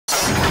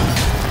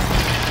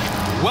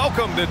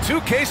Welcome to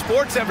 2K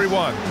Sports,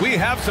 everyone. We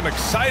have some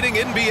exciting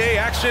NBA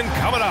action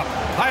coming up.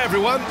 Hi,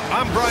 everyone.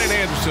 I'm Brian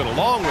Anderson,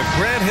 along with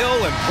Grant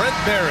Hill and Brent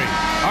Berry,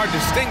 our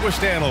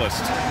distinguished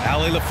analyst.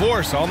 Allie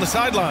LaForce on the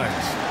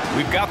sidelines.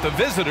 We've got the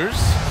visitors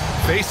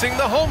facing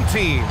the home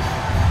team.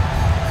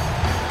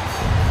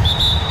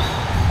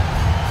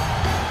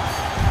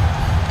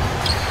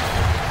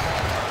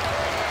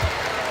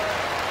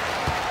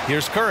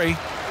 Here's Curry.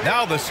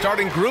 Now the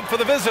starting group for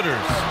the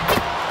visitors.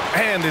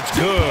 And it's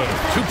good.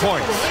 2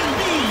 points.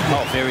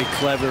 Oh, very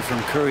clever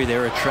from Curry.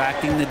 They're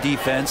attracting the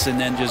defense and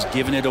then just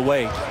giving it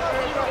away.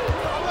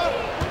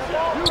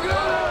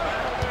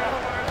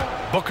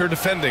 Booker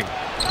defending.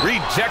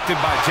 Rejected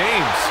by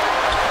James.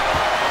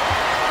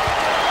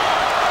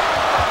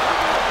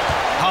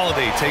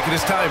 Holiday taking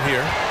his time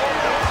here.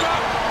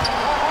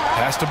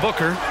 Pass to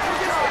Booker.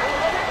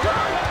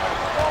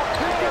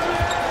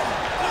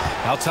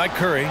 Outside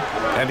Curry.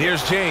 And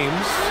here's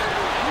James.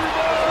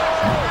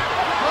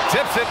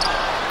 Tips it.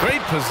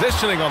 Great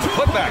positioning on the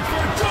putback.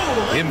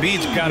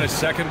 Embiid's got his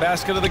second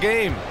basket of the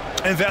game.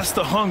 And that's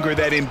the hunger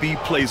that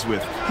Embiid plays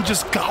with. He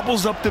just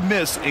gobbles up the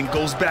miss and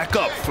goes back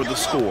up for the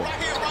score.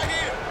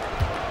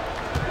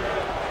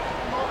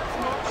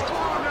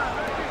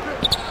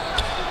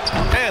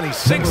 And he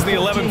sinks the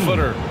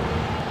 11-footer.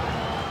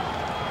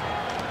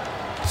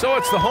 So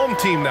it's the home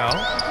team now.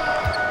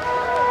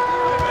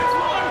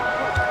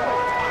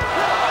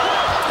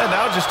 And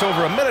now just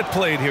over a minute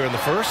played here in the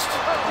first.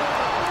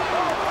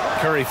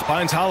 Curry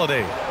finds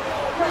Holiday.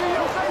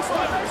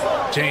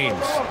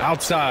 James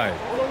outside.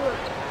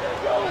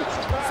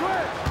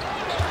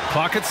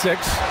 Clock at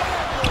 6.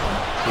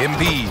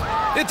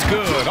 Embiid. It's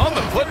good on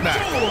the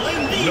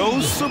putback. No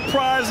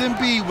surprise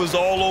Embiid was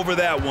all over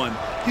that one.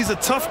 He's a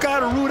tough guy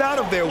to root out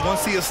of there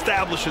once he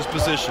establishes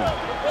position.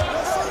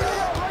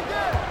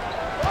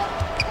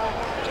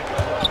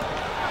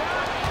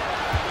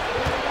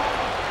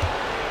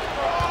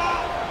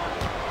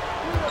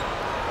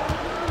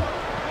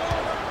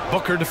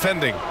 Booker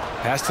defending.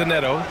 Pass to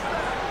Neto.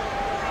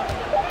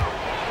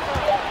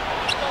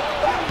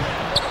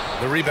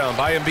 The rebound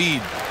by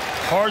Embiid.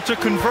 Hard to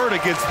convert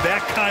against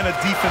that kind of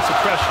defensive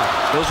pressure.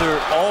 Those are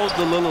all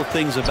the little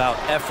things about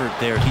effort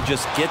there. He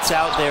just gets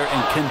out there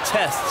and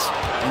contests,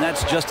 and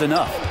that's just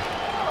enough.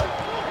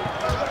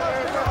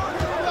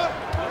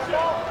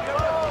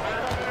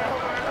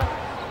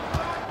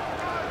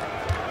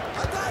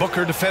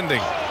 Booker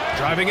defending.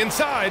 Driving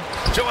inside.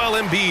 Joel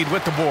Embiid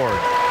with the board.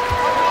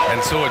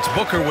 And so it's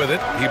Booker with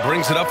it. He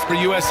brings it up for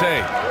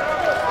USA.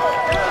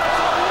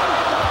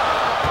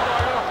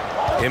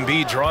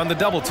 Embiid drawing the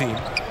double team.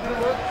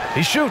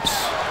 He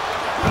shoots.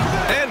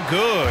 And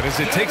good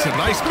as it takes a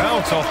nice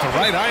bounce off the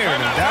right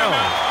iron and down.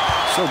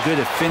 So good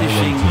at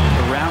finishing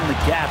around the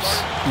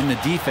gaps in the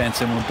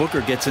defense, and when Booker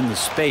gets into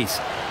space,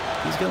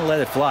 he's going to let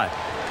it fly.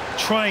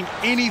 Trying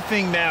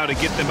anything now to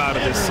get them out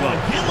of this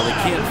slump. Well,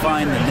 they can't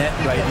find the net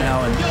right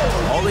now, and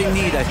all they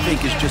need, I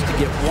think, is just to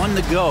get one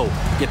to go,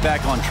 get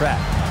back on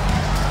track.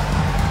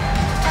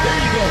 There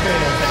you go,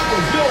 fans. That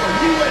was your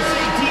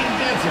USA team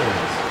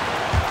dancers.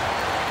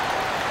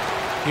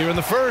 Here in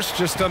the first,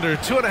 just under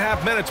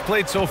 2.5 minutes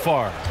played so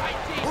far.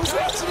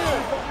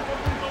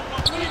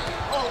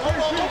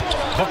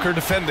 Booker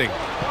defending.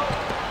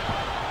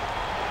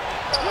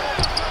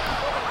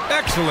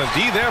 Excellent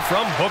D there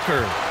from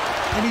Booker.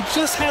 And he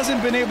just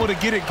hasn't been able to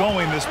get it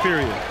going this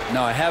period.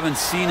 No, I haven't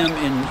seen him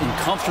in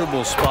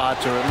comfortable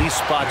spots, or at least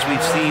spots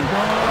we've seen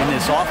in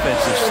this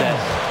offensive set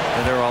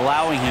that are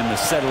allowing him to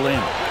settle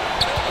in.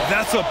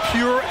 That's a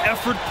pure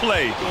effort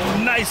play.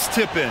 Nice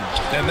tip in.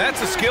 And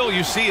that's a skill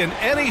you see in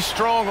any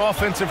strong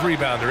offensive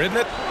rebounder, isn't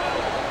it?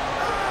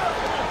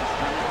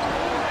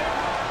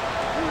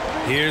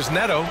 Here's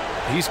Neto.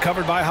 He's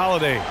covered by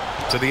Holiday.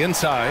 To the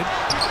inside.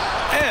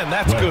 And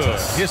that's good.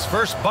 His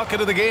first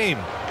bucket of the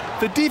game.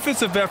 The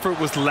defensive effort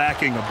was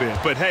lacking a bit,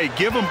 but hey,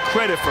 give him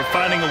credit for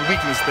finding a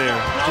weakness there.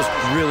 Just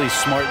really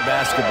smart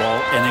basketball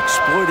and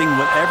exploiting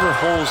whatever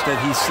holes that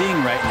he's seeing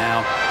right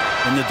now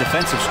in the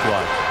defensive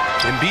squad.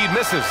 Embiid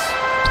misses.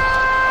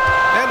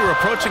 And we're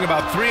approaching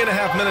about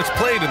 3.5 minutes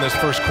played in this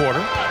first quarter.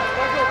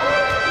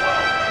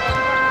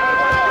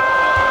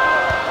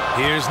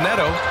 Here's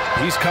Neto.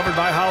 He's covered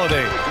by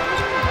Holiday.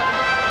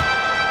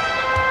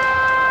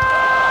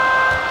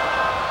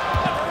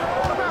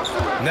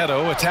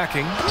 Neto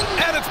attacking.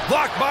 And it's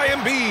blocked by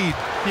Embiid.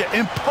 Yeah,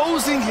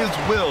 imposing his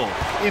will.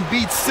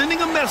 Embiid sending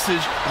a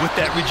message with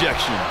that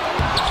rejection.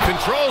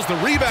 Controls the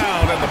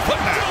rebound and the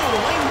putback.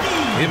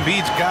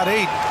 Embiid's got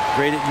 8.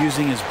 Great at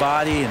using his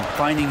body and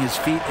finding his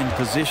feet in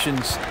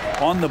positions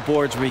on the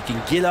boards where he can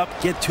get up,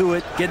 get to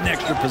it, get an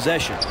extra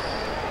possession.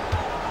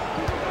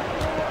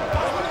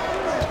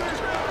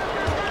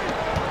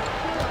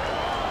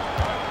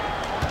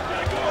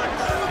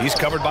 He's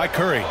covered by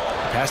Curry.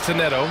 Pass to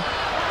Neto.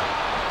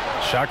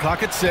 Shot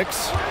clock at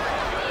 6.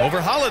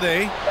 Over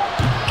Holiday.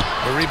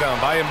 The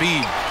rebound by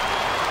Embiid.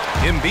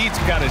 Embiid's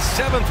got his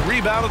 7th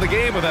rebound of the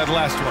game with that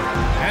last one.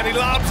 And he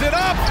lobs it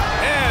up.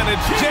 And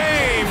it's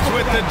James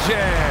with the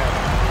jam.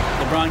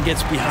 The LeBron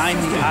gets behind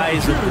the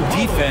eyes of the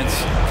defense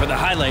for the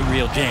highlight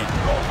reel jam.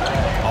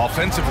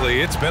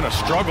 Offensively, it's been a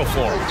struggle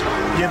for him.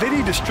 Yeah, they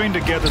need to string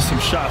together some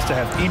shots to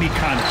have any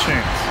kind of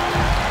chance.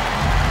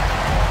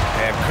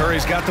 And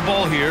Curry's got the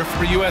ball here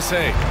for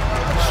USA.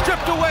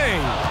 Stripped away.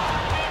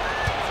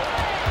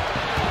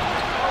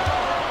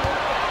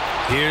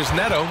 Here's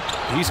Neto.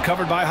 He's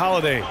covered by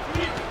Holiday.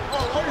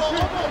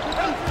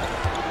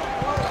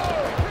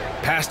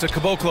 Pass to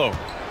Caboclo.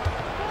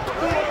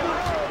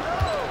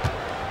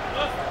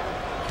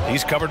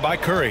 He's covered by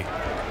Curry.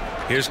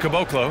 Here's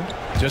Caboclo.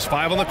 Just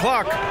 5 on the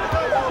clock.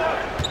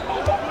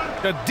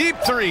 A deep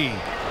three.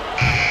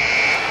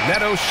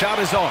 Neto's shot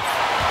is off.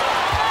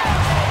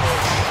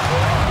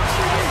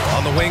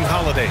 On the wing,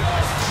 Holiday.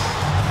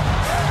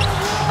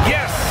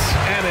 Yes,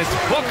 and it's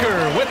Booker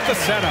with the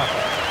setup.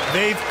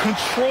 They've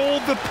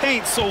controlled the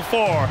paint so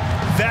far.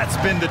 That's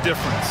been the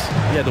difference.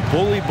 Yeah, the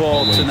bully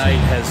ball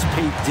tonight has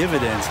paid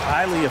dividends.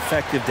 Highly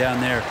effective down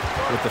there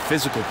with the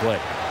physical play.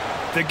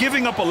 They're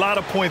giving up a lot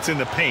of points in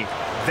the paint.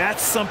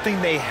 That's something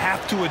they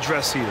have to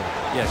address here.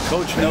 Yeah,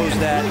 coach knows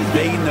that.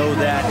 They know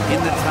that. In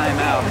the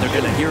timeout, they're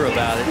going to hear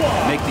about it,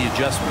 make the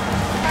adjustment. All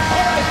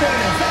right,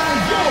 fans,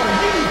 how's your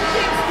new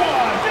Knicks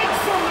squad? Make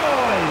some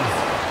noise!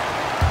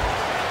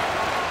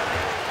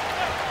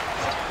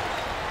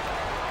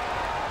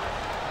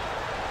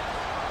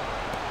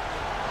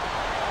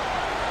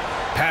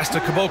 Pass to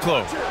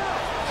Caboclo.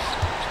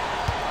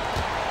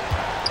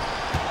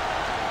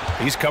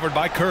 He's covered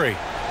by Curry.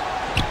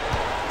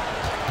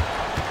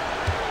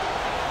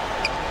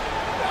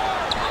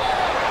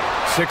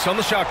 Six on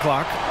the shot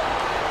clock.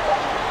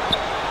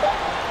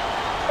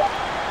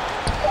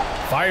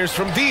 Fires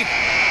from deep.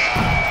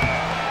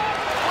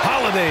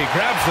 Holiday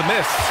grabs the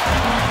miss.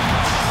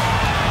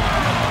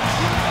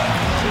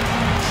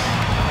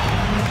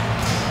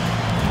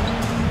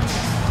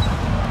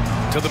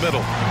 To the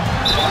middle.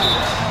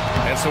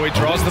 And so he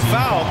draws the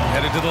foul,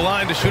 headed to the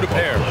line to shoot a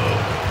pair.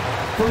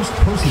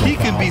 He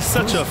can be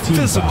such a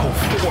physical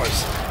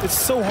force. It's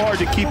so hard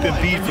to keep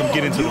Embiid from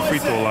getting to the free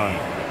throw line.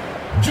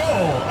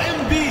 Joel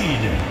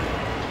Embiid.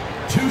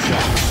 2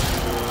 shots.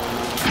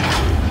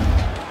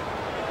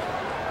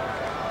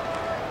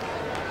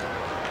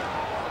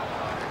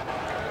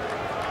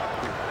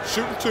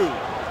 Shooting 2.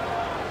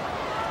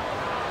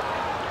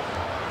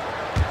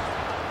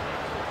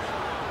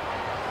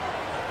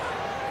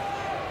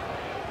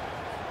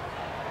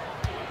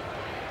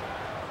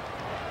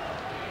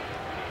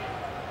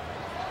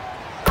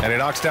 And he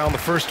knocks down the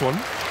first one.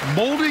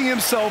 Molding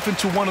himself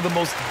into one of the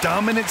most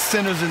dominant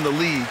centers in the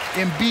league,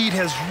 Embiid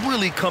has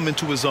really come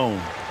into his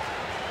own.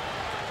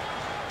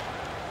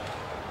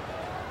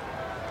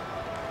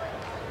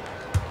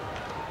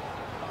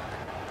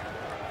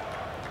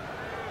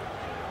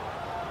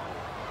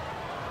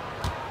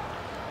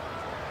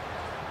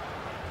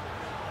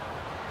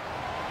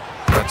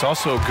 That's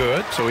also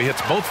good, so he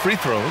hits both free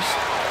throws.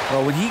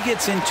 Well, when he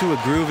gets into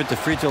a groove at the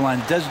free throw line,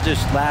 it doesn't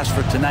just last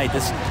for tonight.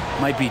 This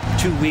might be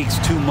 2 weeks,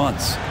 2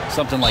 months,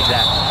 something like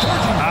that.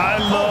 I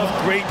love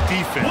great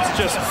defense.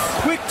 Just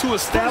quick to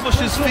establish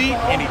his feet,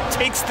 and he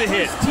takes the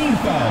hit. Team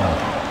foul.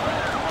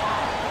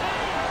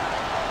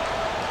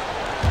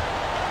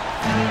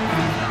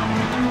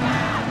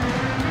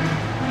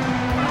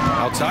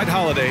 Outside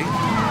Holiday.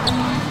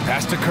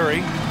 Pass to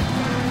Curry.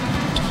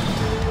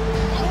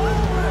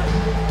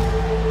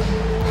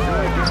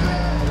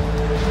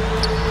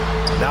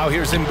 Now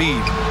here's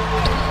Embiid.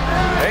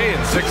 Hey,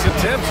 in 6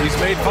 attempts, he's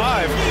made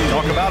 5.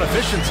 Talk about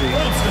efficiency.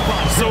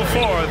 So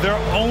far,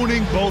 they're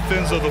owning both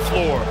ends of the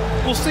floor.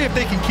 We'll see if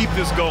they can keep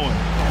this going.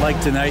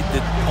 Like tonight,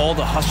 that all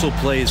the hustle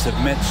plays have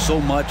meant so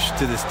much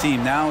to this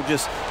team. Now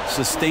just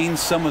sustain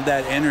some of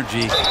that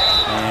energy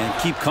and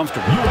keep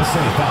comfortable.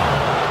 USA foul.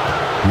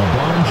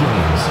 LeBron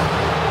James.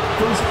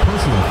 First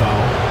personal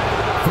foul.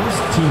 First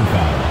team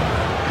foul.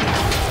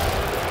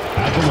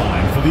 At the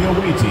line for the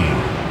away team,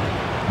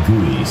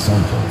 Gui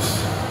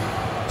Santos.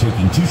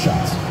 Taking 2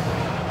 shots.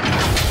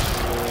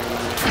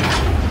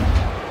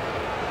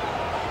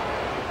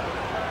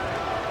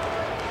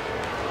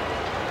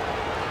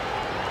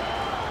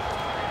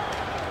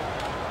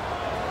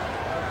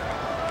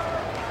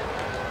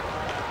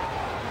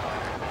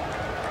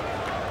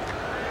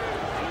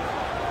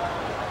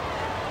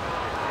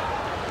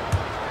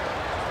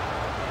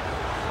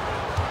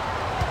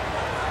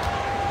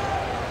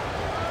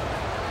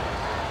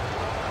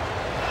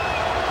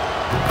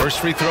 First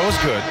free throw is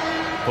good.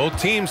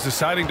 Both teams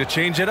deciding to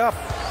change it up.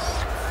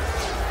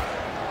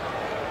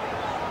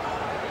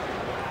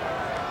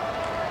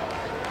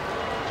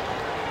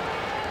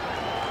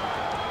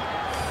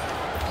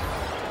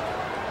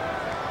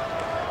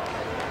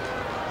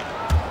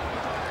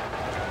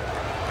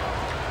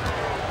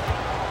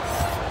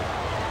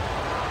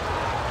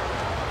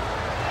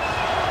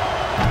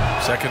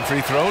 Second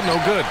free throw, no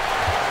good.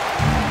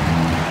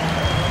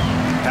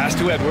 Pass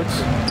to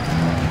Edwards.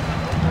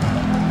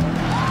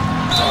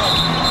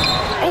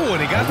 Oh,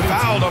 and he got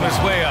fouled on his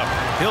way up.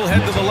 He'll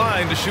head to the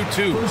line to shoot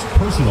 2. First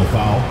personal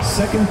foul,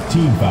 second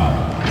team foul.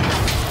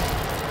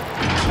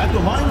 At the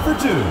line for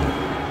 2,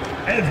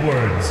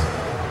 Edwards.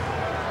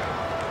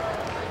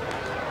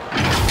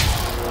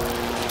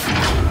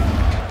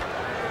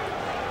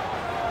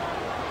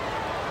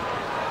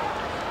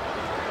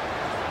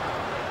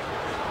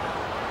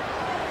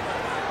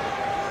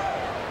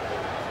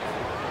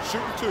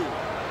 2.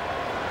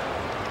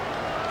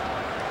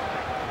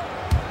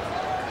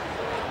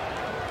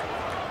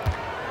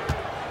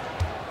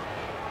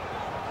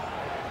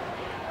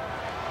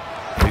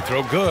 Free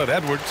throw good,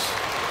 Edwards.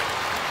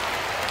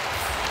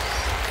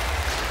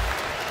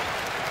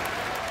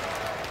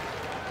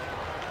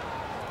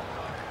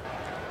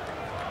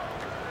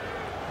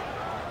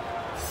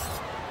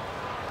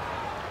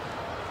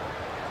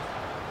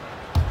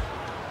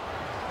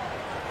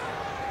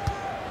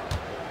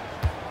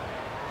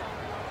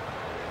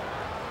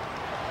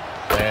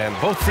 And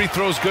both free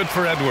throws good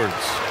for Edwards.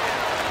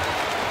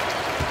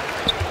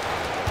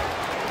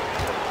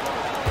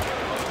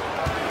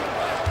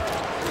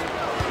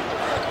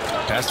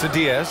 Pass to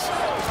Diaz.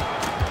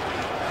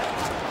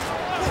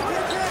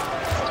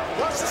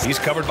 He's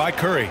covered by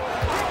Curry.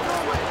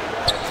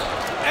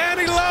 And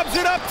he lobs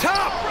it up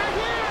top.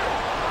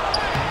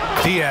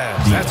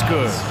 Diaz, that's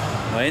good.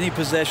 Well, any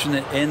possession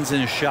that ends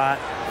in a shot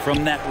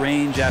from that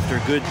range after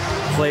good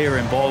player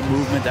and ball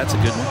movement, that's a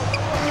good one.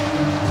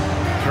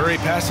 Curry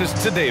passes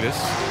to Davis.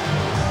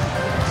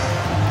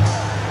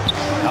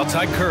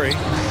 Outside Curry.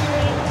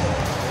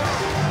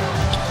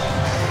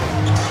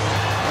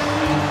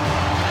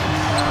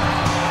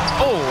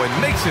 Oh,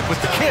 and makes it with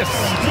the kiss.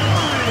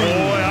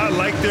 Boy, I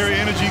like their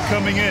energy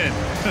coming in.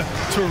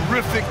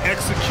 Terrific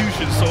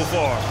execution so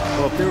far.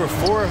 Well, if there were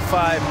 4 or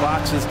 5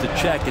 boxes to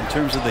check in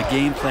terms of the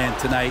game plan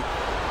tonight,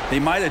 they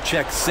might have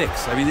checked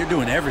 6. I mean, they're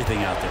doing everything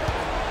out there.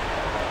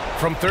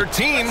 From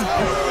 13,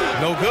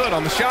 no good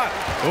on the shot.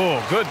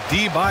 Oh, good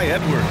D by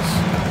Edwards.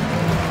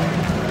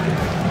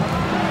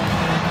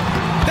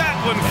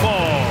 That one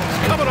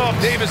falls, coming off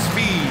Davis'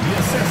 feed.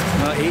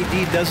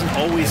 AD doesn't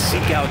always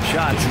seek out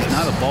shots. He's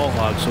not a ball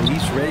hog, so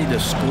he's ready to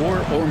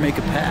score or make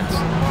a pass.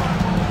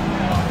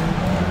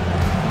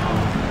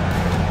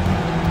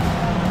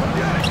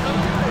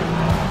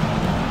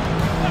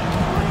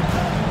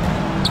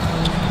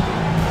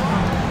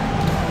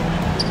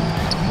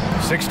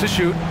 Six to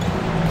shoot.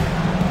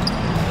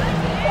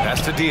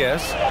 Pass to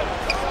Diaz.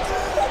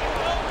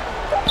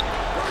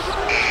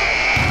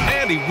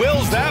 And he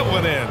wills that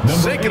one in.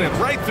 Sinking it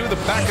right through the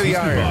back of the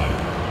iron.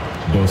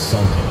 Dos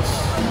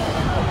Santos.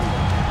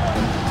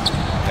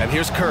 And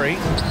here's Curry.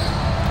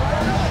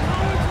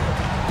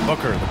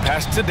 Booker, the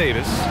pass to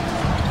Davis.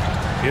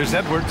 Here's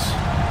Edwards.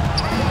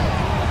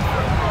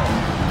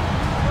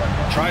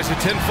 Tries a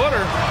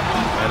 10-footer.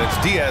 And it's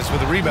Diaz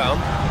with the rebound.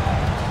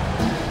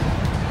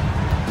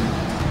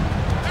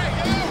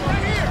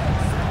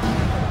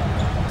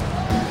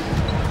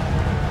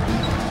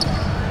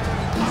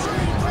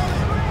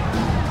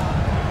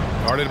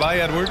 Guarded by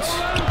Edwards.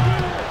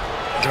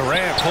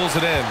 Durant pulls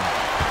it in.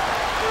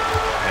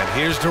 And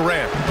here's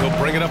Durant. He'll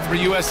bring it up for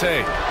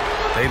USA.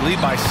 They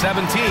lead by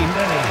 17.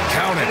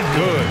 Count it.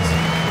 Good.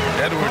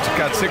 Edwards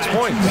got 6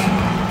 points.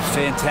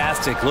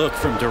 Fantastic look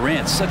from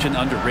Durant. Such an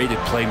underrated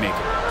playmaker.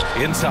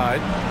 Inside.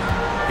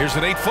 Here's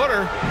an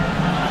 8-footer.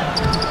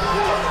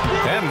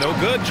 And no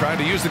good. Trying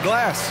to use the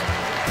glass.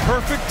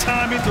 Perfect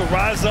timing to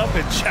rise up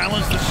and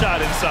challenge the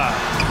shot inside.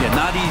 Yeah,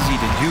 not easy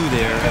to do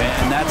there,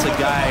 and that's a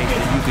guy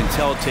that you can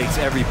tell takes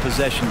every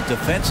possession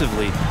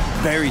defensively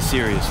very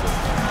seriously.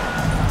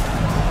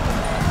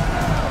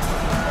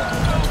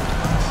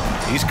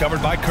 He's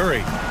covered by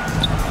Curry.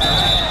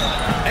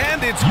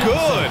 And it's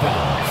good.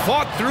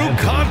 Fought through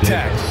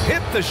contact,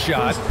 hit the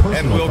shot,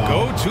 and will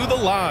go to the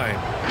line.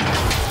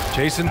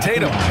 Jason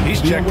Tatum,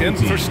 he's checked in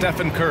for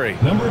Stephen Curry.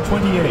 Number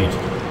 28,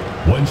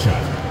 one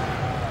shot.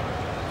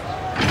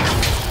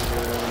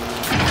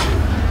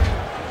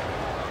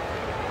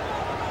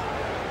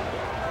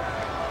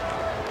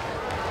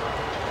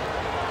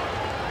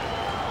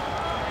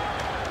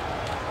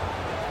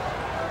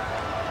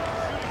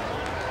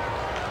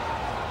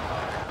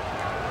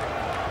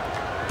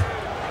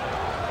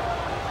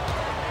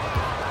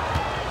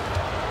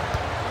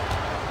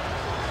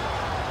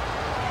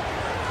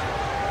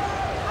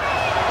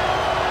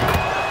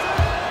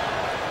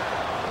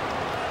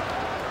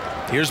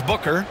 Here's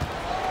Booker.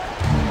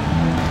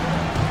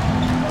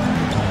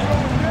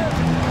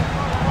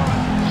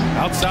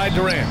 Outside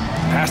Durant.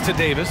 Pass to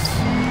Davis.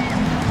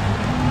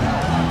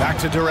 Back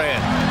to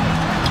Durant.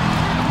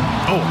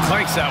 Oh,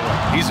 clanks that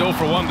one. He's 0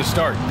 for 1 to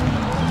start.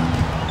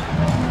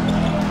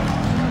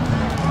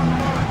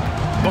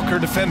 Booker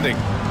defending.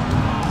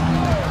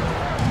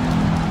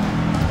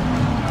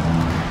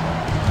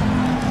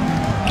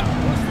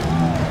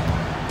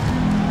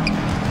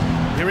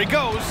 Here he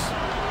goes.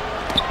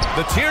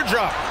 The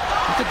teardrop.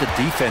 Look at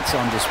the defense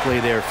on display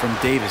there from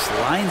Davis.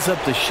 Lines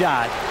up the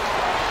shot,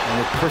 and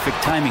with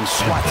perfect timing,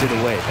 swats it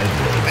away.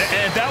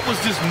 And that was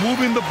just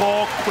moving the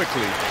ball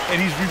quickly. And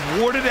he's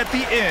rewarded at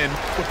the end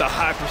with a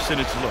high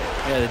percentage look.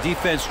 Yeah, the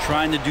defense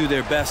trying to do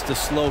their best to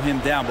slow him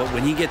down, but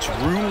when he gets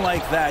room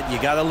like that, you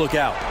got to look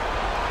out.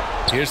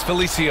 Here's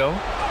Felicio.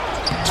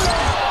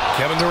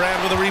 Kevin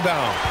Durant with a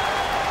rebound.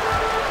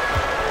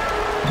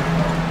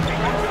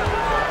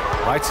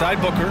 Right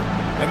side Booker.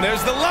 And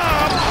there's the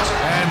lob.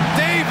 And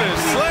Davis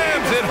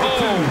slams it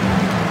home.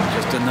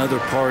 Just another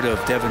part of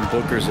Devin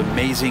Booker's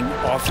amazing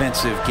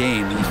offensive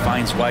game. He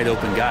finds wide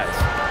open guys.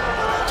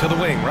 To the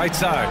wing, right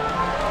side.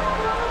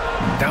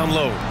 Down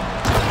low.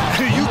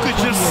 You could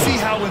just see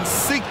how in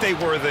sync they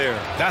were there.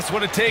 That's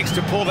what it takes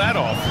to pull that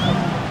off.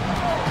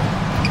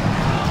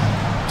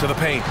 To the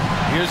paint.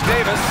 Here's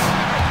Davis.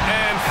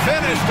 And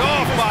finished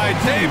off by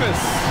Davis.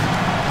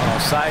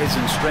 Size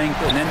and strength,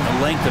 and then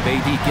the length of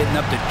AD getting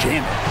up to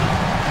jam it.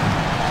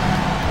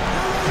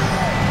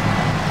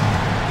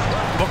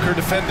 Booker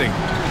defending.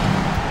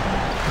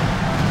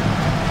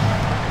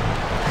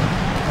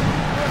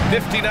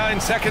 59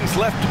 seconds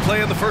left to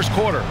play in the first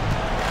quarter.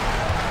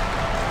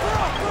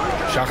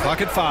 Shot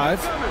clock at 5.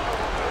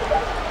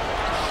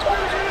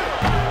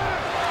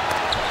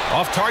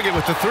 Off target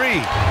with the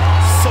 3.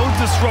 So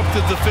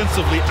disruptive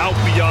defensively out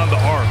beyond the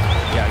arc.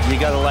 Yeah, you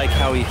got to like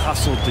how he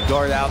hustled to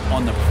guard out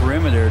on the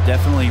perimeter,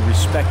 definitely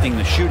respecting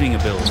the shooting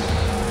ability.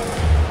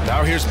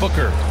 Now here's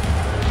Booker.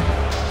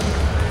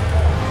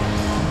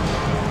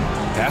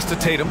 Pass to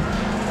Tatum.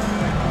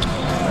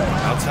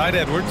 Outside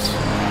Edwards.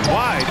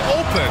 Wide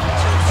open.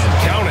 And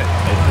count it.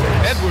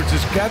 Edwards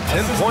has got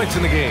 10 points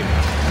in the game.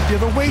 Yeah,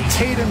 the way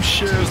Tatum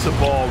shares the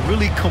ball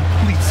really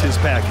completes his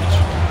package.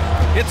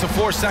 It's a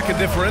 4-second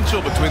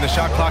differential between the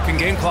shot clock and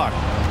game clock.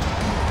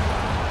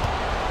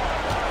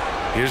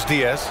 Here's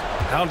Diaz,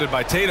 hounded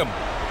by Tatum.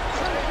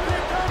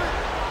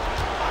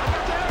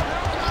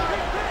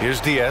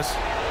 Here's Diaz.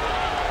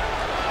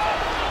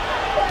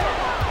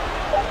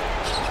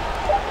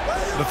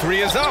 The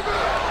 3 is up.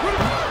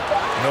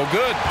 No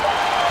good.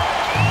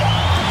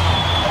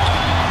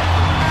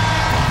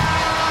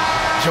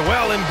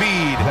 Joel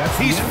Embiid,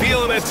 he's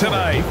feeling it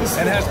tonight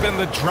and has been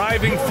the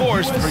driving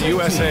force for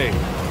USA.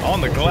 On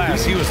the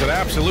glass, he was an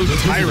absolute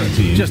tyrant,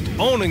 just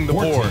owning the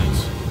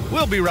boards.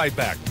 We'll be right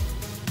back.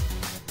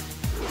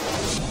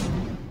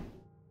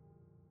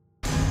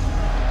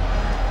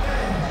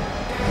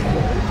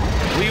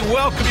 We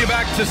welcome you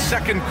back to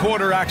second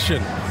quarter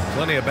action.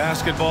 Plenty of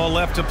basketball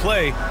left to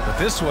play, but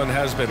this one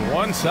has been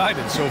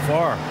one-sided so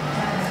far.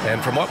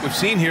 And from what we've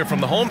seen here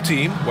from the home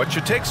team, what's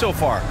your take so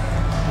far?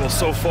 Well,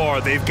 so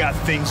far, they've got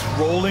things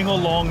rolling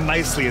along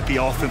nicely at the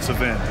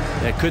offensive end.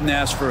 I couldn't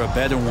ask for a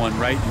better one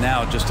right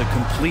now. Just a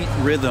complete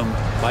rhythm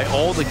by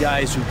all the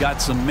guys who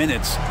got some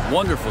minutes.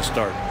 Wonderful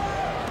start.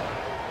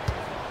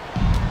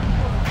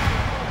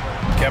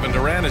 Kevin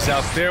Durant is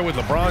out there with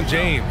LeBron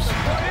James.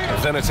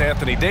 And then it's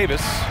Anthony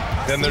Davis.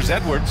 Then there's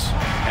Edwards.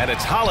 And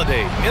it's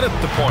Holiday in at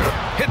the point.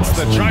 Hits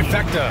the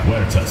trifecta.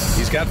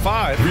 He's got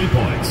 5. 3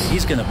 points.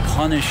 He's going to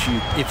punish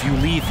you if you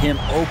leave him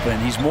open.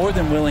 He's more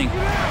than willing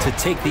to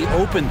take the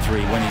open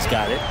 3 when he's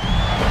got it.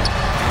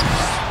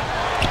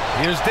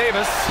 Here's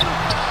Davis.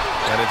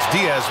 And it's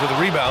Diaz with a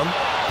rebound.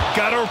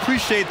 Got to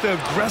appreciate the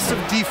aggressive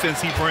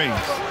defense he brings.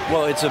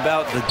 Well, it's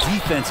about the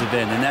defensive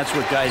end, and that's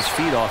what guys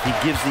feed off. He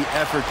gives the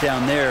effort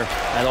down there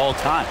at all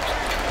times.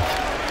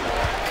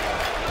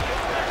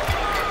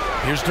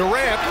 Here's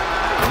Durant.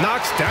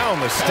 Knocks down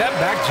the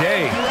step-back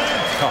J.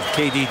 Oh,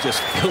 KD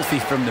just filthy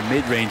from the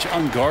mid-range,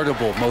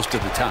 unguardable most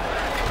of the time.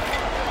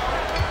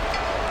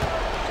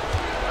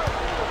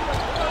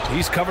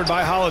 He's covered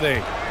by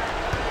Holiday.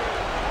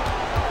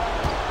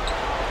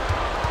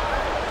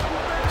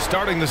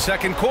 Starting the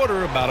second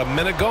quarter, about a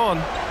minute gone.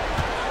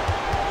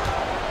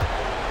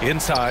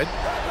 Inside.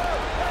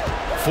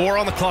 4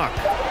 on the clock.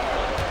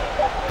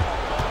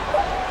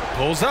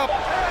 Pulls up.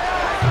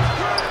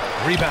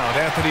 Rebound,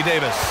 Anthony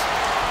Davis.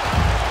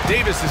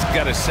 Davis has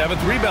got his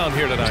 7th rebound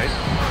here tonight.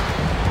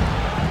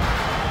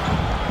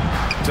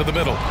 To the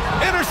middle.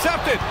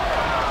 Intercepted.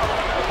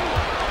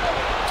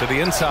 To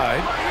the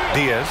inside.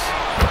 Diaz.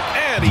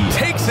 And he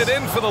takes it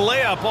in for the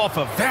layup off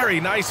a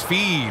very nice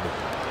feed.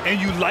 And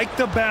you like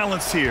the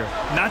balance here.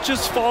 Not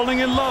just falling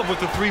in love with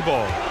the 3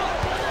 ball.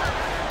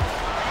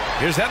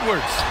 Here's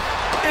Edwards.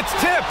 It's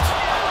tipped.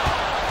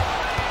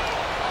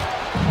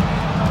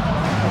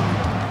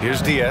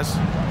 Here's Diaz.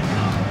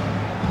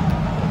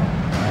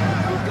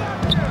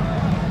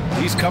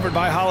 He's covered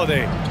by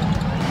Holiday.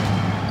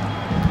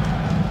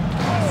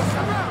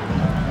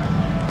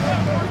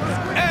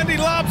 And he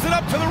lobs it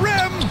up to the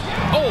rim.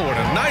 Oh, and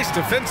a nice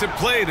defensive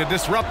play to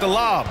disrupt the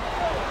lob.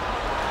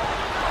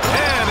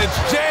 And it's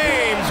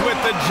James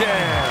with the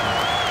jam.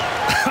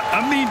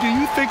 I mean, do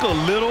you think a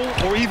little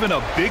or even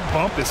a big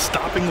bump is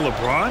stopping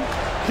LeBron?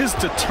 His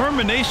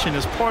determination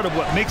is part of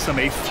what makes him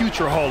a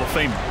future Hall of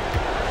Famer.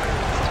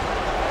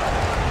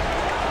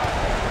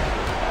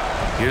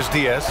 Here's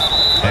Diaz.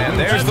 And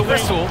there's the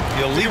whistle.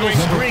 The illegal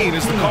screen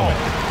is the call.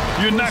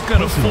 You're not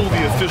going to fool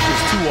the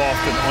officials too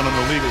often on an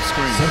illegal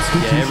screen.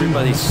 Yeah,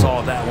 everybody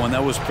saw that one.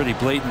 That was pretty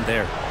blatant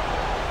there.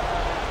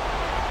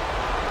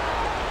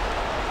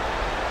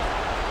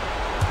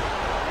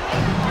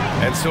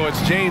 And so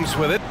it's James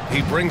with it.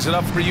 He brings it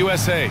up for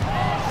USA.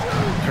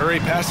 Curry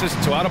passes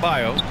to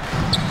Adebayo.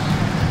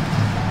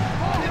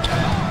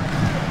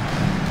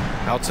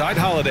 Outside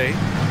Holiday.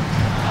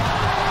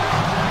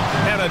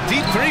 And a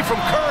deep 3 from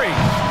Curry.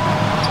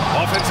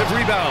 Offensive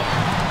rebound.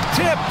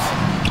 Tipped.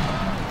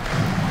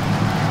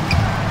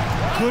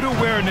 Good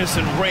awareness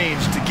and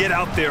range to get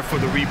out there for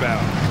the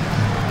rebound.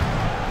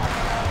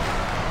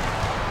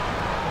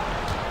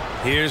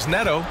 Here's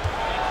Neto.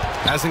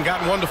 Hasn't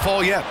gotten one to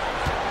fall yet.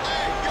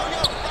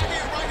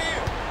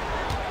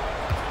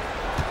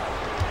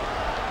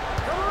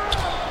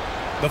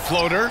 The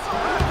floater.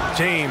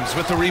 James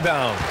with the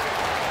rebound.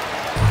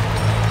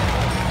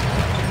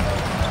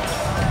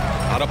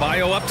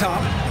 Adebayo up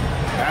top.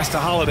 Pass to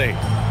Holiday.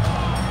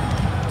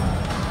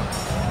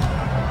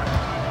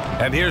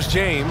 And here's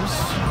James.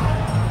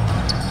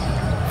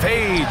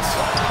 Fades.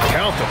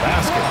 Count the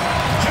basket.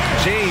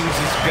 James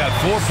has got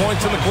 4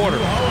 points in the quarter.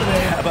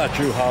 How about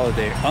Drew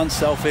Holiday?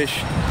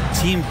 Unselfish,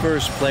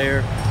 team-first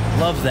player.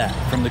 Love that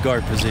from the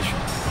guard position.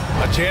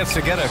 A chance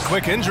to get a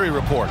quick injury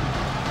report.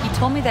 He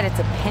told me that it's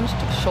a pinched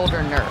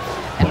shoulder nerve.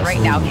 And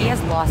right now, he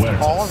has lost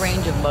all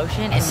range of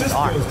motion in his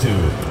arm.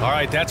 All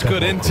right, that's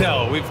good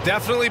intel. We've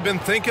definitely been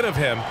thinking of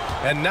him.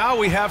 And now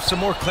we have some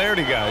more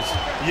clarity, guys.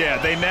 Yeah,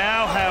 they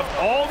now have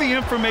all the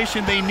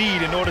information they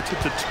need in order to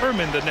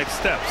determine the next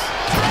steps.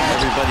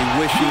 Everybody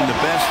wishing the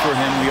best for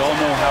him. We all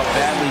know how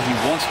badly he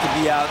wants to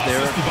be out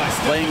there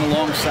playing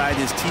alongside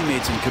his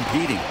teammates and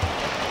competing.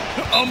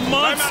 A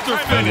monster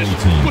finish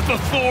with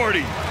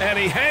authority. And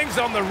he hangs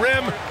on the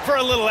rim for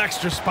a little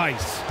extra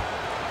spice.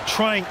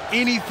 Trying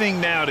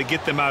anything now to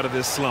get them out of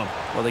this slump.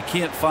 Well, they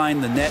can't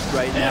find the net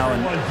right now,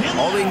 and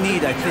all they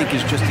need, I think,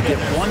 is just to get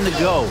one to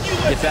go,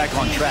 get back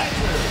on track.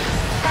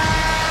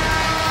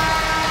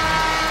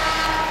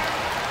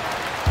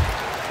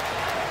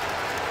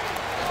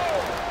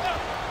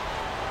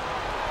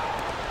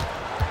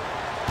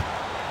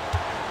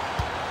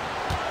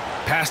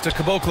 Pass to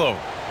Caboclo.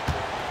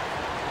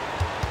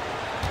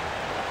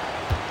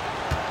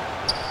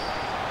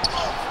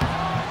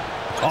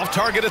 Off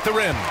target at the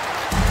rim.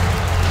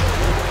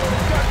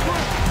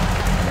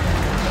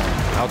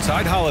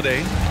 Outside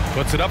Holiday.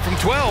 Puts it up from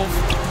 12.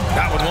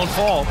 That one won't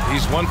fall.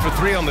 He's 1 for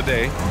 3 on the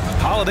day.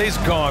 Holiday's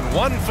gone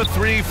 1 for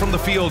 3 from the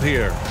field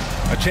here.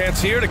 A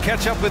chance here to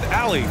catch up with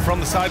Allie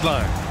from the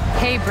sideline.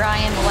 Hey,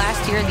 Brian,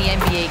 last year the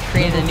NBA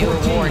created a new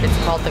award. It's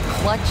called the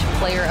Clutch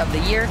Player of the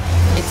Year.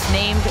 It's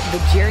named the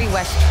Jerry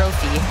West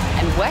Trophy,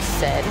 and West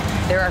said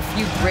there are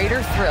few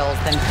greater thrills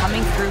than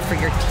coming through for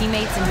your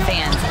teammates and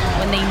fans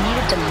when they need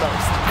it the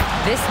most.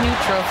 This new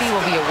trophy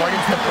will be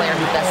awarded to the player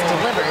who best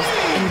delivers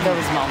in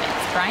those moments.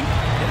 Brian?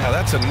 Yeah,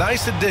 that's a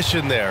nice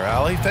addition there,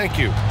 Allie. Thank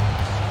you.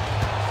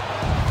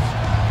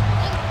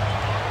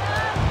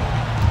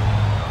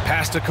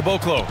 Pass to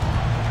Caboclo.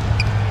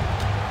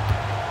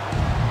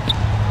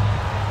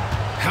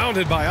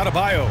 Hounded by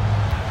Adebayo.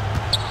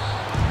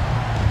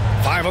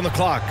 5 on the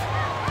clock.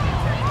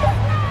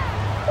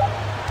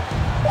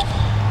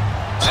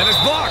 And it's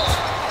blocked.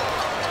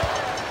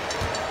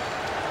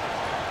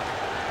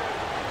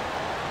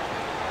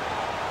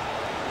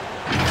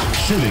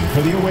 Shooting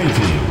for the away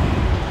team.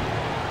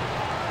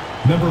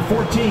 Number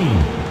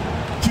 14,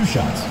 2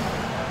 shots.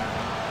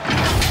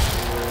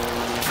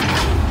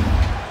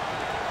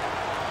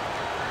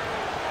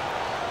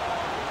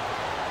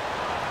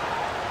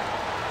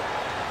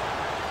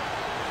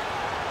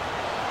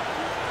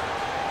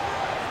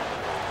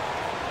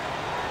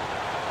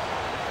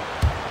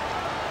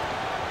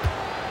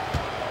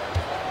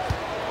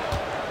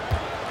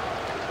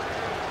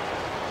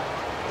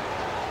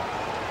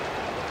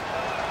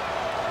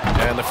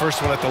 And the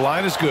first one at the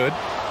line is good.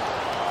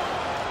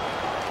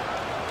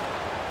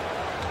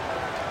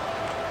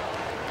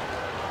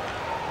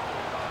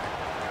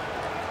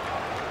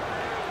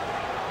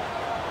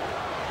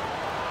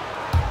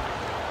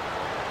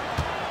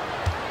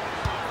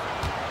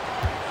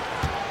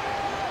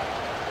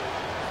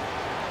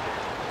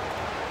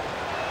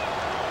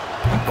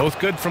 Both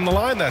good from the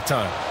line that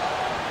time.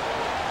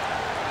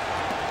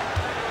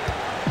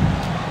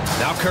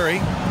 Now Curry.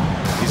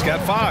 He's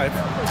got 5.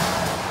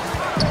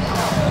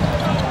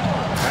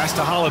 Pass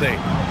to Holiday.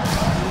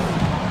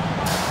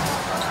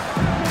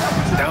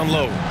 Down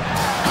low.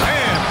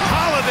 And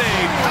Holiday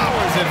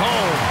powers it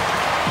home.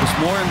 It's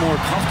more and more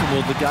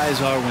comfortable the guys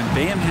are when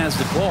Bam has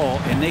the ball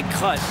and they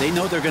cut. They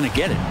know they're going to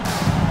get it.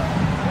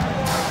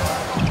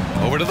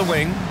 Over to the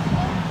wing.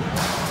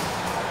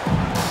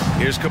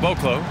 Here's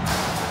Caboclo.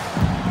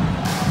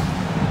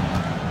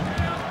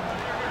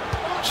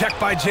 Check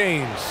by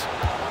James.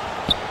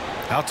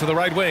 Out to the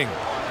right wing.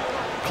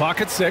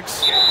 Clock at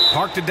 6.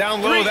 Parked it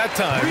down low that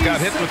time.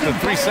 Got hit with the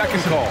 3-second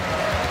call.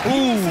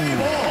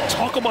 Ooh,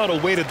 talk about a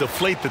way to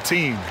deflate the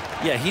team.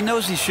 Yeah, he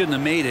knows he shouldn't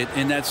have made it,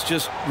 and that's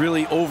just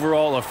really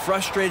overall a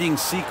frustrating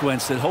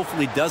sequence that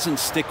hopefully doesn't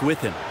stick with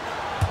him.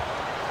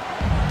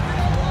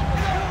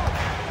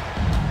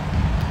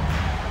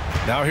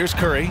 Now here's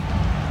Curry.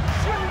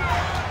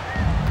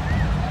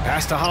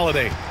 Pass to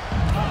Holiday.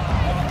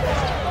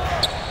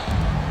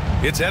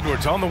 It's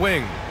Edwards on the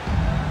wing.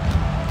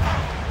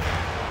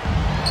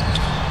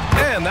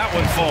 And that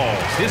one falls.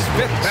 His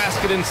 5th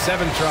basket in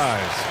 7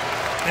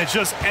 tries. And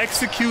just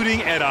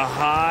executing at a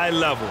high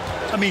level.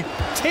 I mean,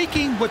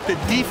 taking what the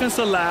defense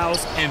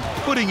allows and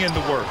putting in the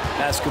work.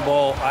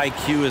 Basketball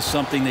IQ is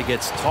something that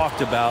gets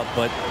talked about,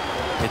 but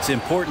its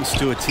importance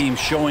to a team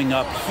showing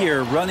up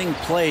here, running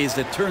plays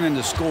that turn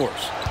into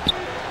scores.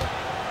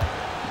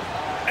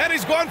 And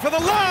he's going for the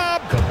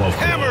lob.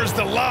 Hammers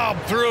the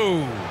lob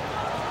through.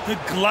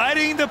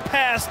 Gliding the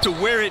pass to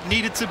where it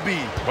needed to be.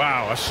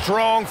 Wow, a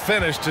strong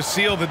finish to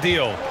seal the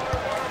deal.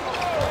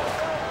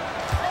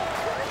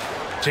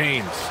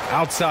 James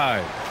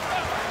outside.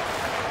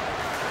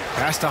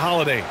 Pass to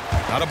Holiday.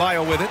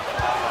 Adebayo with it.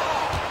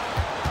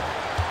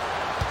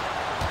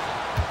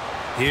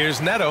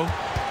 Here's Neto.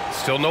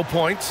 Still no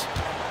points.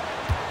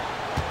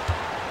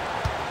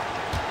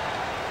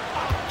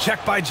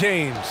 Check by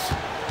James.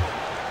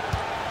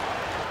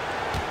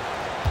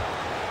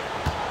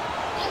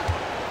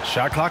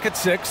 Shot clock at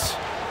 6.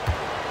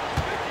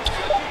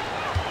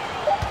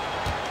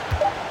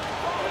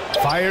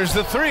 Fires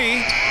the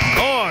 3.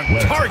 On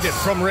target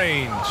from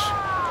range.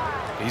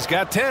 He's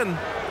got 10.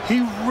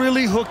 He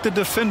really hooked the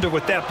defender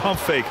with that pump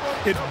fake.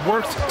 It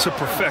worked to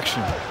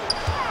perfection.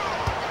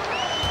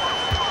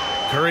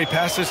 Curry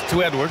passes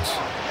to Edwards.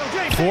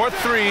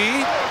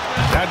 4-3.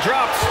 That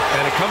drops,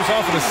 and it comes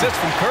off an assist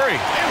from Curry.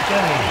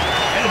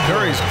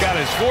 Curry's got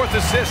his 4th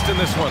assist in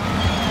this one.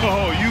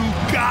 Oh, you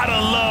gotta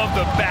love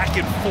the back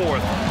and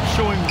forth,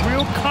 showing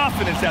real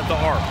confidence at the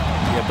arc.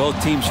 Yeah, both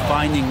teams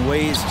finding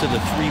ways to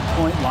the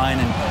three-point line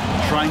and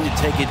trying to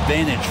take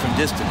advantage from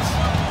distance.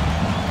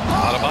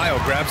 Adebayo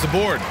grabs the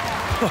board.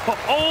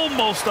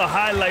 Almost a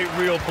highlight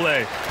reel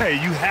play. Hey,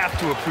 you have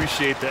to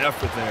appreciate the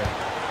effort there.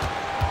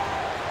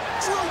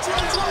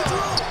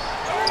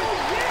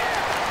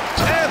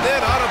 And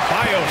then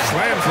Adebayo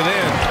slams it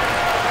in.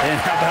 And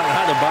how about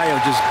Adebayo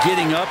just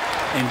getting up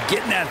and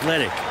getting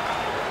athletic?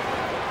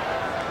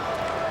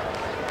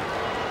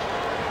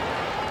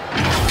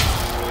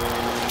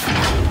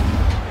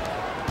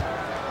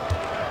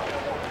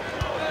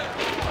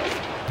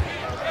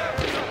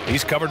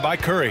 He's covered by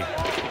Curry.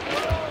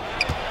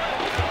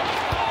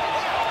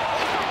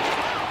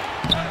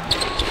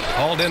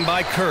 Hauled in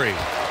by Curry.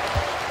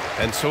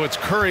 And so it's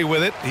Curry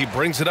with it. He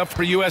brings it up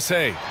for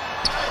USA.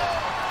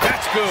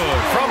 That's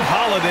good from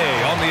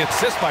Holiday on the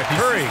assist by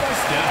Curry.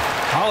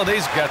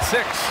 Holiday's got 6.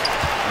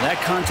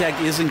 That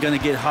contact isn't going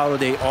to get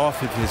Holiday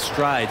off of his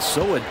stride.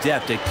 So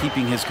adept at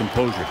keeping his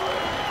composure.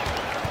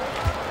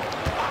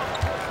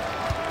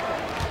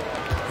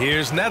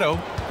 Here's Neto.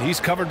 He's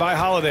covered by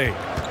Holiday.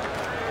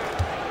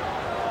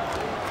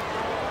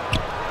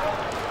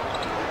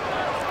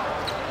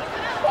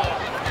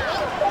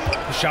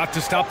 Shot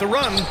to stop the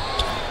run.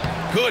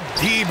 Good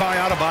D by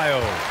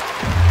Adebayo.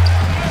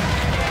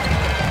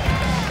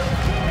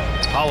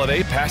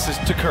 Holiday passes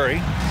to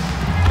Curry.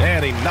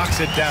 And he knocks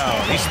it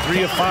down. He's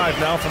 3 of 5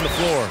 now from the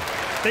floor.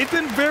 They've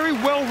been very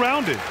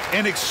well-rounded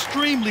and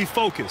extremely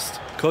focused.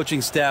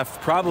 Coaching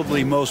staff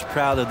probably most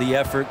proud of the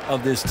effort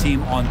of this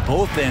team on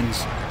both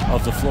ends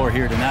of the floor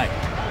here tonight.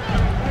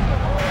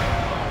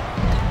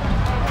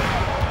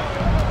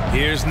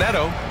 Here's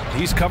Neto.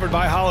 He's covered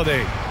by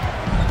Holiday.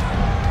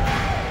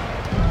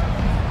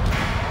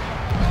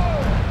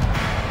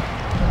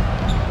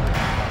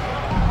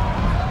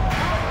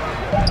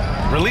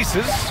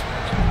 Releases.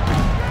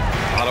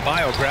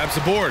 Adebayo grabs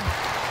the board.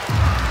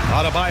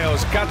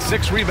 Adebayo's got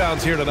 6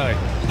 rebounds here tonight.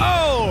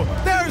 Oh,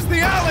 there's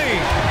the alley.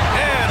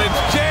 And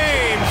it's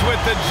James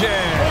with the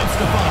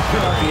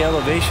jam. The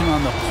elevation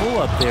on the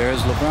pull-up there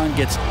as LeBron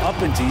gets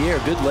up into the air.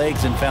 Good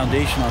legs and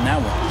foundation on that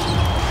one.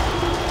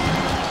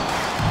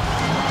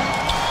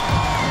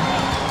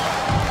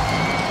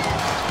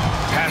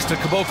 Pass to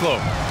Caboclo.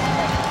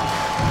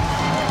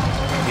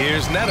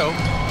 Here's Neto.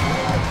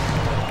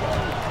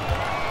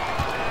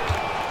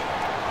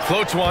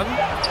 Floats one.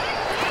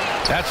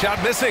 That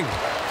shot missing.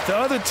 The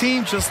other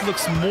team just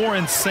looks more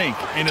in sync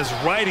and is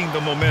riding the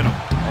momentum.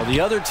 Well,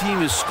 the other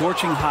team is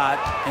scorching hot,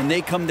 and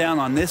they come down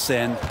on this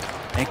end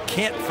and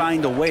can't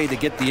find a way to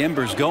get the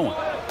embers going.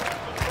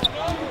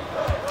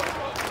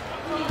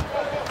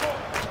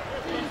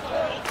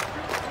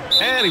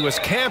 And he was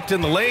camped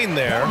in the lane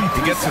there.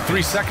 He gets a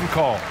 3-second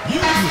call. You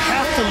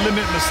have to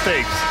limit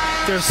mistakes.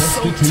 They're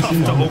so tough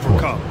to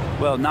overcome.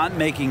 Well, not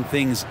making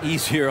things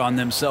easier on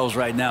themselves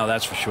right now,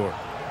 that's for sure.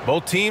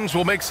 Both teams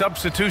will make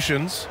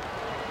substitutions.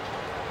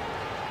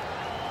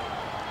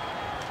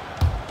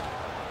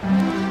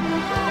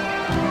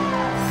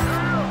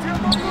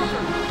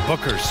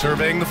 Booker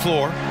surveying the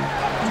floor.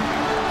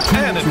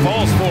 And it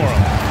falls for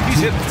him. He's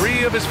hit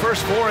 3 of his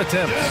first 4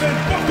 attempts.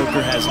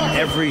 Booker has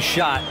every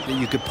shot that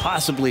you could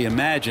possibly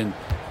imagine.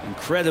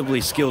 Incredibly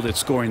skilled at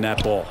scoring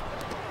that ball.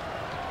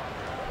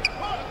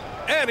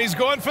 And he's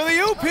going for the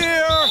oop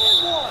here.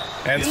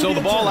 And so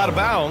the ball out of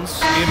bounds.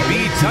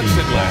 Embiid touched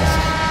it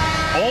last.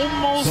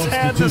 Almost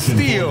had the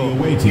steal.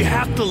 You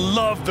have to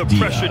love the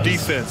pressure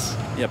defense.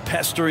 Yeah,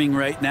 pestering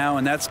right now,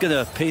 and that's going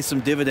to pay some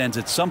dividends.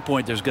 At some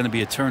point, there's going to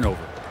be a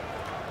turnover.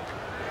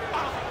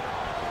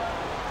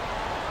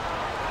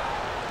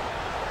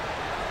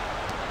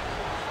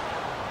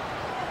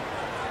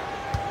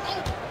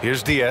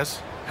 Here's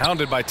Diaz,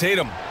 hounded by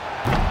Tatum.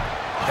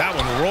 That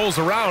one rolls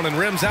around and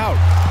rims out.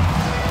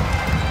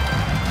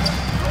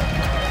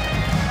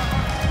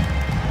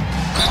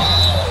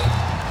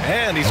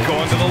 And he's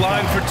going to the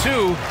line for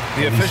two.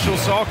 The official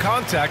saw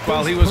contact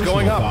while he was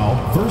going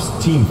up.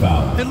 First team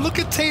foul. And look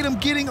at Tatum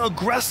getting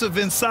aggressive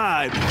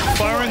inside,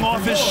 firing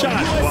off his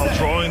shot while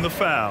drawing the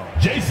foul.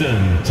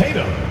 Jason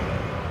Tatum.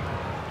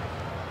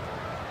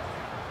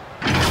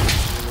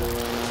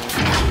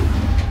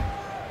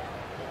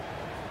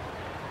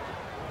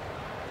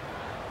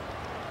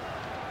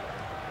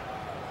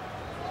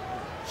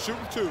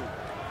 Shooting two.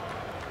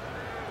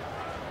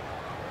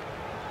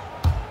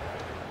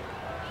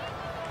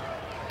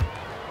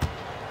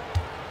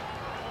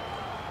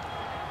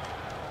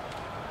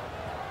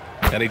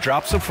 And he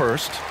drops the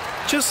first.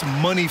 Just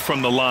money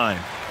from the line.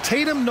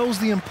 Tatum knows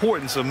the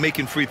importance of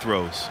making free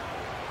throws.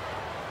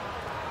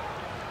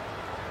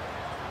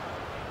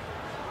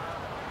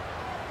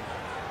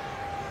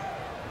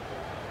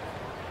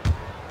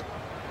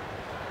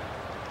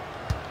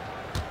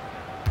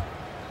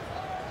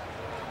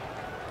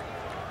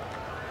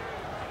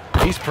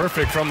 He's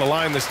perfect from the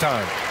line this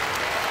time.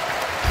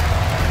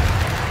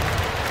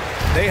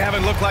 They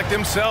haven't looked like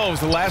themselves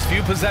the last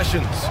few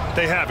possessions.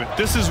 They haven't.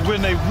 This is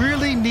when they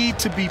really need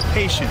to be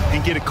patient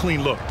and get a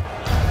clean look.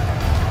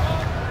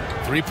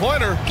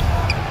 Three-pointer.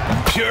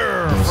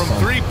 Pure from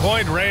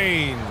three-point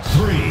range.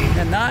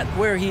 And not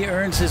where he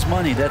earns his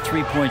money, that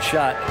three-point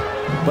shot,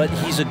 but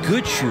he's a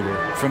good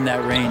shooter from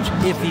that range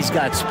if he's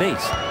got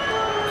space.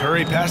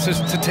 Curry passes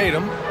to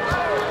Tatum.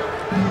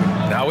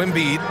 Now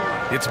Embiid.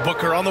 It's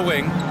Booker on the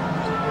wing.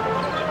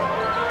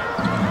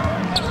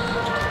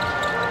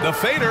 The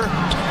fader.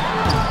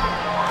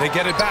 They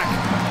get it back.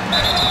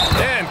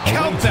 And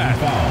count that.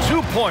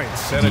 2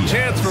 points and a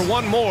chance for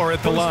one more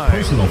at the line.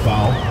 Personal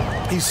foul.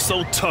 He's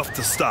so tough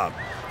to stop.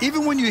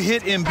 Even when you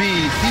hit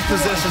Embiid, he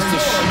possesses the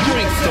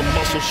strength to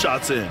muscle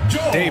shots in.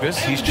 Davis,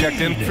 he's checked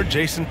in for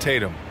Jason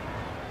Tatum.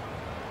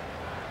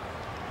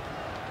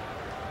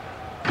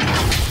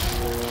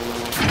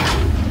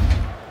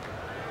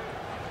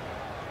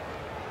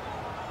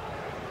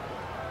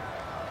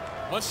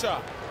 One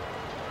shot.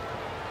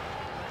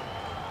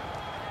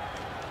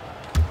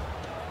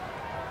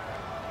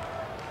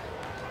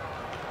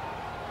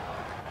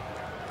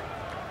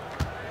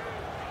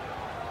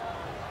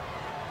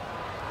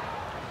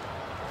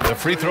 The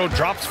free throw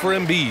drops for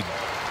Embiid.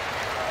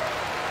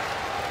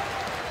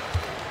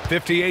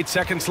 58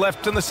 seconds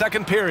left in the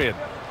second period.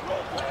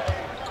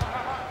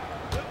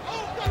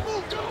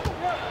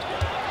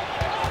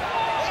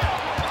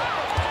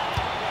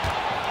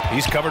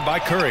 He's covered by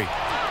Curry.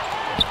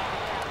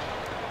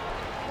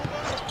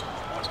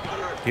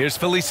 Here's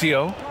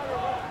Felicio.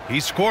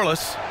 He's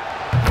scoreless.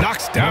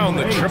 Knocks down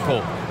the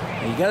triple.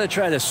 You got to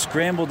try to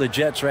scramble the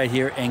Jets right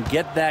here and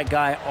get that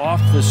guy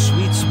off the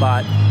sweet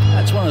spot.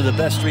 That's one of the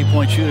best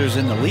three-point shooters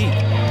in the league.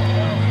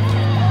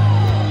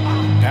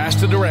 Pass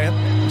to Durant.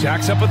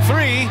 Jacks up a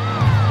three.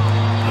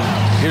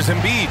 Here's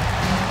Embiid.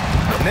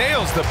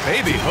 Nails the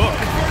baby hook.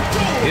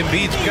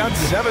 Embiid's got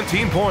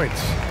 17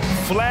 points.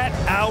 Flat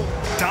out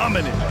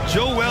dominant.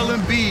 Joel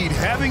Embiid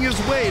having his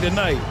way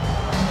tonight.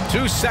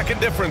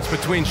 2-second difference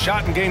between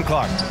shot and game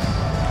clock.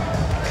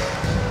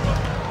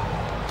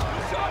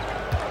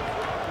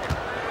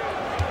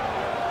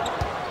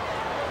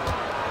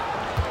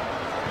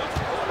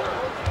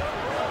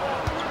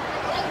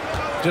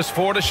 Just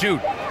 4 to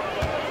shoot.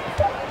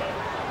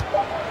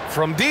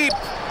 From deep.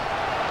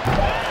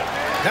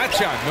 That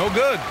shot no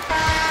good.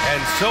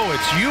 And so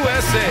it's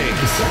USA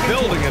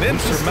building an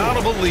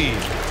insurmountable lead.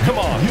 Come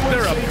on,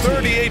 they're up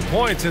 38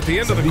 points at the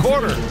end of the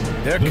quarter.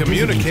 They're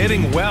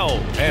communicating well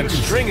and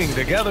stringing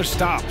together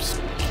stops.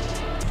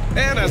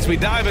 And as we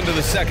dive into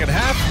the second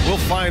half, we'll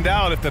find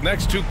out if the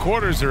next 2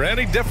 quarters are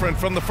any different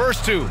from the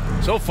first 2.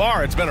 So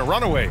far, it's been a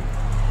runaway.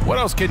 What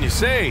else can you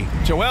say?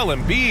 Joel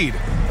Embiid,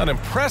 an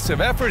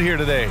impressive effort here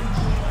today.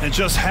 And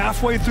just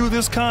halfway through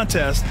this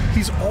contest,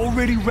 he's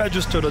already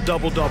registered a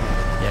double-double.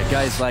 Yeah,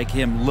 guys like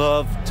him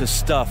love to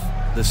stuff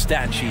the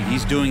stat sheet.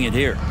 He's doing it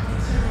here.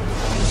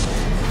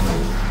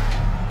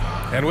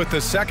 And with the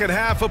second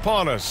half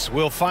upon us,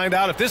 we'll find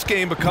out if this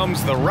game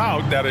becomes the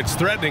rout that it's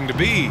threatening to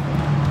be.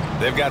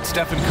 They've got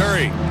Stephen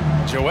Curry.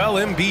 Joel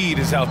Embiid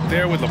is out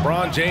there with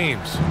LeBron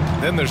James.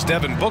 Then there's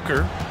Devin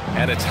Booker,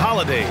 and it's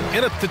Holiday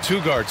in at the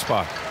 2-guard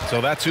spot. So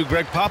that's who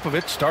Greg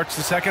Popovich starts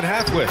the second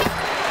half with.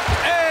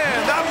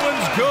 And that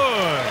one's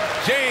good.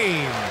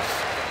 James.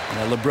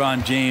 Now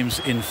LeBron James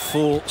in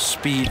full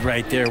speed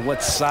right there.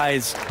 What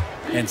size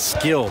and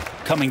skill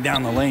coming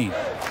down the lane.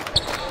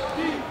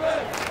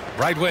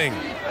 Right wing.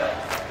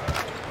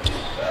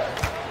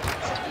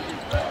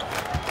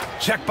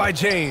 Check by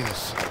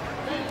James.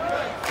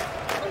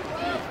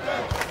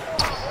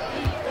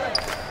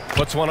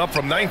 Puts one up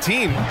from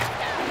 19.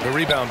 The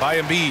rebound by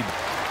Embiid.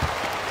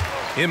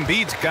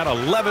 Embiid's got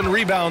 11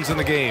 rebounds in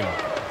the game.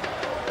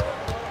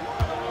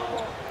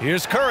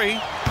 Here's Curry.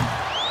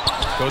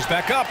 Goes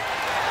back up.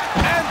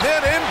 And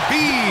then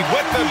Embiid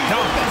with the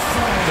dunk.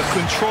 The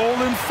control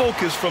and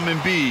focus from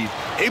Embiid.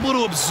 Able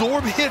to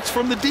absorb hits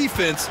from the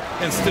defense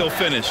and still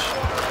finish.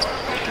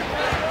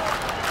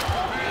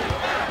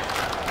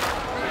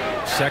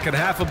 Second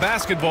half of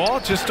basketball.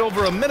 Just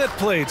over a minute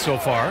played so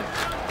far.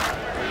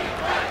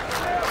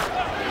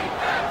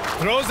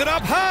 Throws it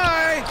up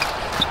high.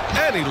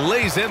 And he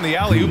lays in the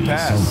alley-oop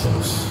pass.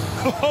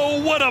 Oh,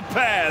 what a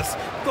pass.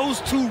 Those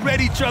two read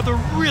each other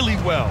really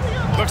well.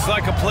 Looks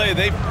like a play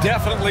they've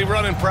definitely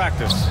run in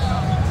practice.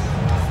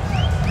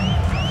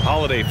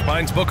 Holiday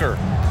finds Booker.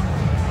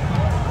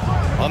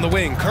 On the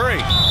wing,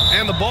 Curry.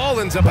 And the ball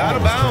ends up out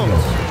of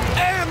bounds.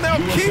 And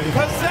they'll keep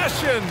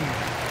possession.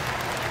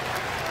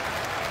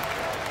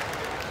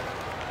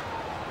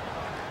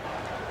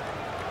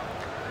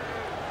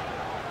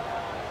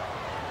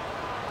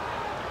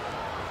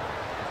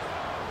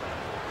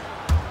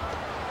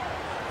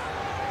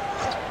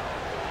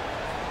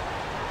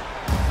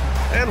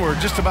 And we're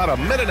just about a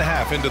minute and a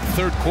half into the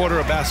third quarter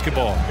of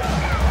basketball.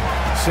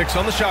 6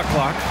 on the shot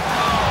clock.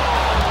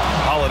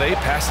 Holiday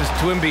passes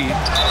to Embiid.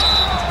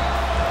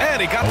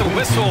 And he got the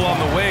whistle on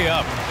the way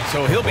up.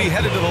 So he'll be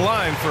headed to the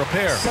line for a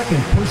pair.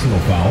 Second personal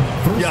foul.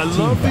 Yeah, I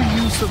love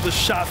the use of the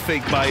shot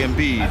fake by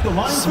Embiid.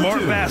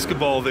 Smart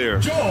basketball there.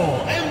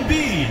 Joel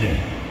Embiid.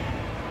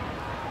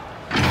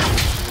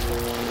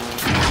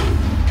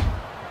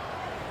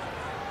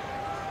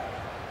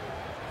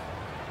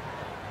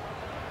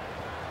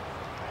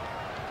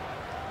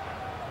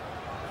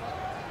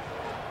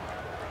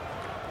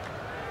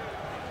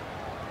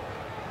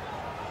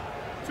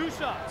 Two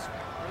shots.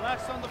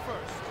 Relax on the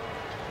first.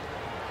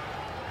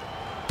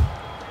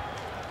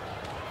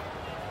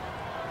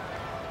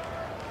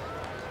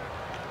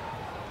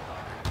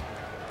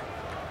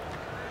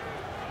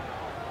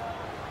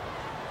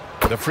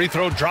 The free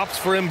throw drops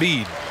for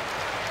Embiid.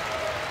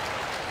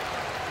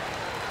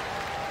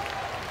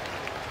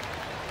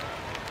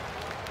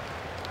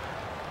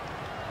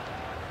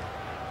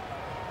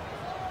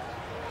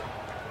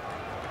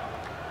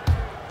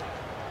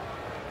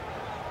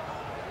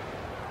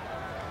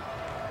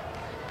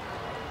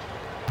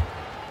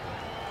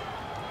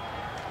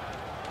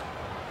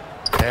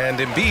 And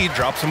Embiid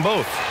drops them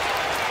both.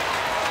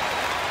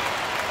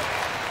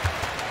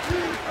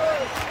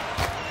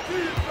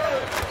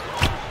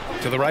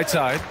 To the right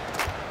side.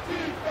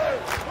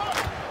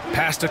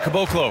 Pass to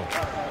Caboclo.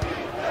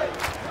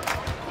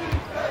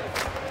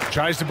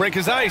 Tries to break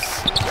his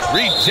ice.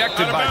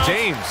 Rejected by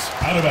James.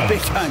 Big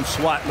time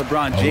swat,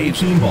 LeBron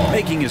James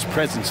making his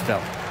presence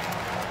felt.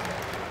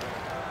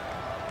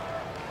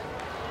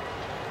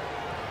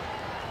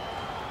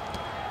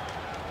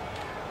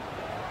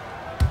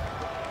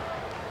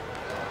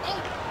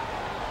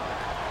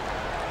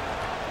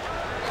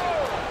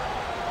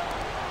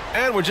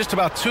 And we're just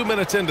about 2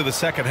 minutes into the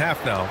second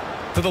half now.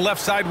 To the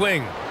left side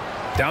wing.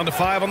 Down to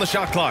 5 on the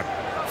shot clock.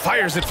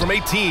 Fires it from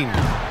 18.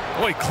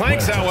 Oh, he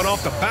clanks that one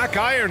off the back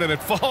iron and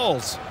it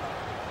falls.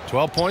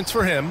 12 points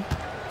for him.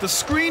 The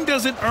screen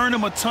doesn't earn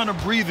him a ton of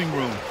breathing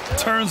room.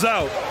 Turns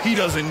out he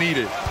doesn't need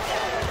it.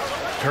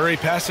 Curry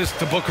passes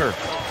to Booker.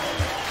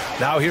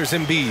 Now here's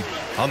Embiid.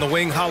 On the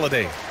wing,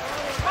 Holiday.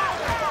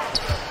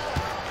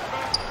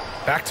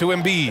 Back to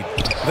Embiid.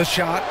 The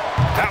shot.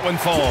 That one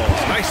falls.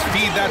 Nice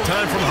feed that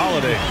time from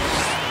Holiday.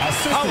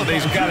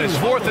 Holiday's got his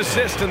 4th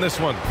assist in this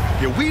one.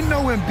 Yeah, we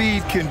know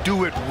Embiid can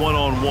do it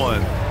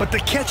one-on-one, but the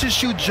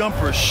catch-and-shoot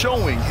jumper is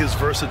showing his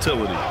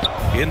versatility.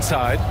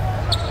 Inside.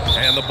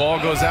 And the ball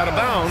goes out of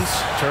bounds.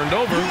 Turned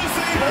over.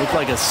 Looked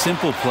like a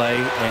simple play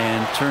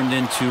and turned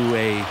into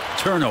a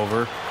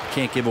turnover.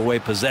 Can't give away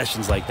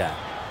possessions like that.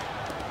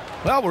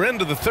 Well, we're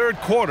into the third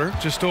quarter.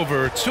 Just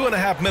over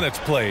 2.5 minutes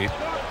played.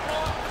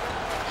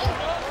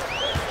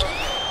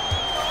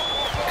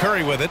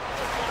 Curry with it.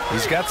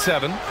 He's got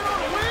 7.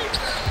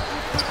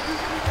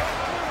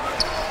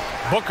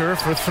 Booker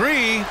for 3.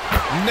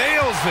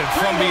 Nails it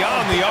from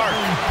beyond the arc.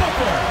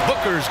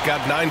 Booker's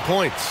got 9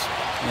 points.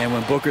 And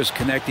when Booker's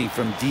connecting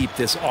from deep,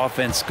 this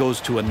offense goes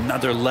to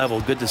another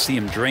level. Good to see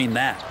him drain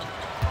that.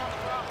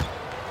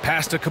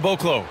 Pass to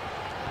Caboclo.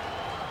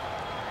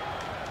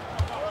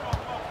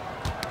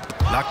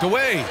 Knocked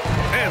away.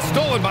 And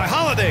stolen by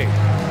Holiday.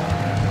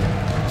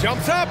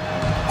 Jumps up.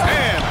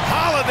 And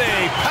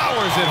Holiday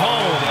powers it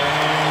home.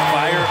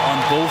 Fire on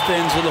both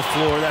ends of the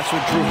floor. That's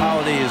what Drew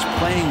Holiday is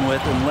playing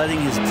with and letting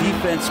his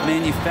defense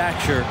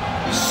manufacture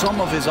some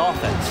of his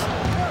offense.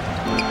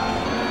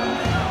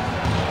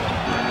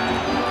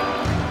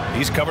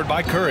 He's covered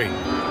by Curry.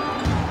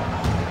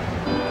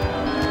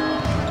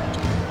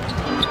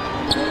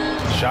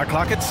 Shot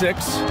clock at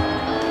 6.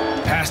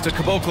 Pass to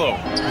Caboclo.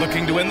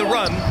 Looking to win the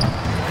run.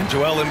 And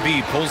Joel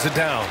Embiid pulls it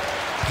down.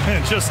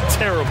 Just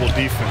terrible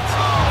defense.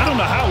 I don't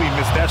know how he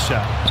missed that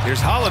shot.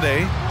 Here's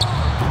Holiday.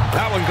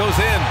 That one goes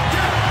in.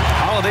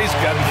 Holiday's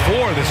gotten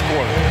 4 this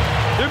quarter.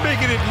 They're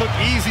making it look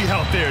easy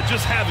out there,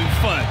 just having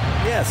fun.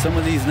 Yeah, some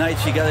of these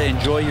nights you got to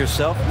enjoy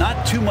yourself.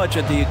 Not too much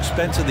at the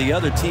expense of the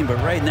other team, but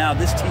right now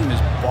this team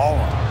is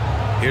balling.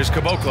 Here's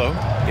Caboclo.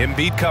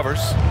 Embiid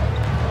covers.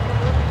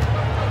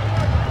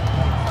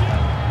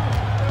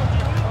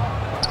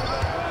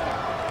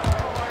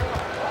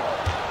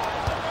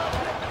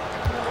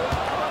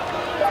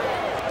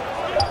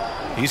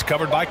 He's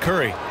covered by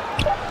Curry.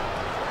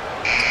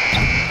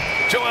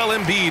 Joel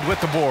Embiid with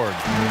the board.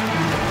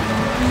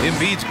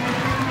 Embiid's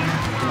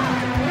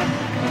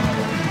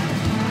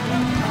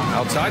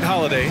outside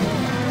Holiday.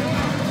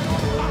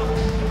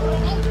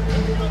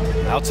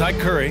 Outside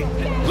Curry.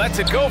 Lets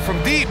it go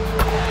from deep.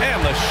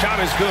 And the shot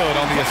is good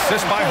on the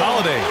assist by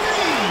Holiday.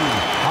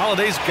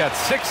 Holiday's got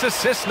 6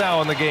 assists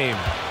now in the game.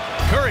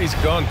 Curry's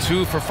gone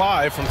 2 for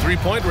 5 from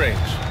three-point range.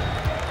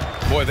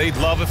 Boy, they'd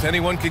love if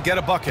anyone could get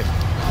a bucket.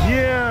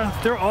 Yeah,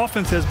 their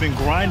offense has been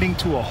grinding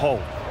to a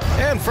halt.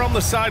 And from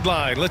the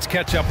sideline, let's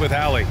catch up with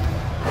Allie.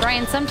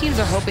 Brian, some teams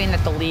are hoping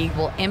that the league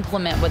will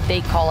implement what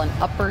they call an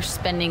upper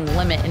spending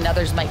limit and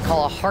others might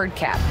call a hard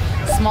cap.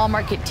 Small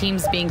market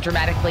teams being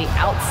dramatically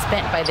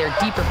outspent by their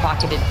deeper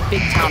pocketed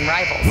big town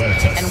rivals.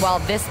 And while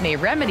this may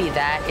remedy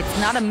that, it's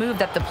not a move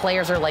that the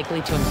players are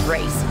likely to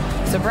embrace.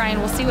 So Brian,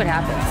 we'll see what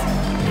happens.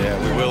 Yeah,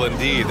 we will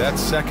indeed. That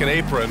second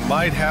apron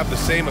might have the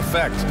same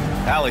effect.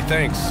 Allie,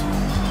 thanks.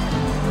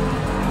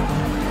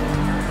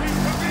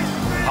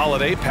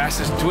 Holiday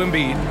passes to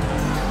Embiid.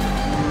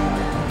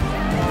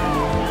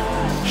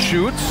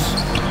 Shoots.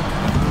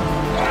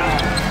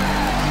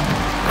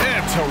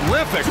 And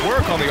terrific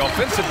work on the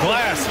offensive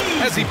glass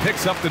as he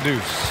picks up the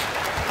deuce.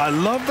 I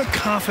love the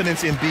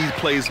confidence Embiid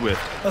plays with,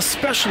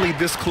 especially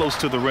this close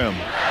to the rim.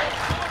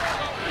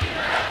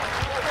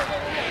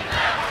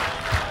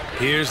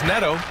 Here's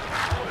Neto.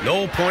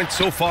 No points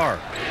so far.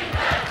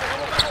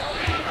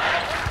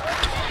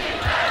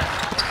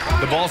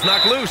 The ball's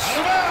knocked loose.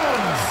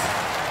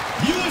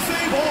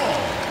 USA ball.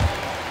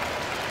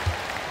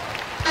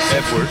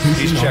 Edwards,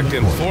 he's checked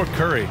in for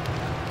Curry.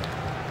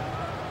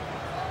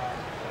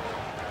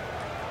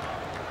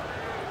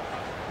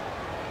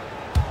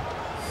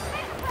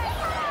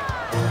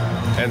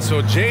 And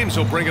so James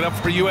will bring it up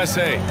for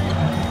USA.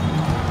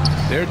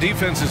 Their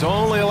defense has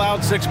only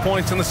allowed 6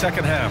 points in the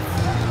second half.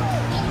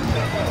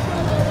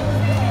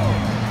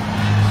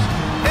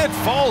 It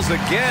falls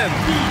again.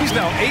 He's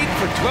now 8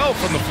 for 12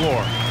 from the floor.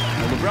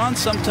 Well, LeBron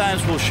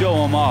sometimes will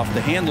show him off.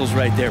 The handle's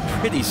right there,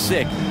 pretty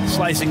sick,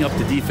 slicing up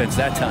the defense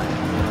that time.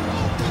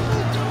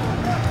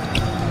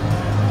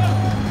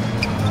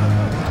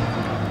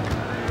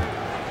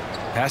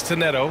 Pass to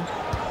Neto.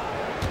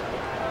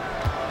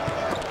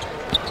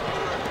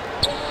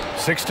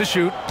 6 to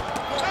shoot.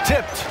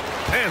 Tipped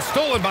and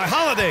stolen by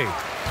Holiday.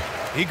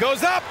 He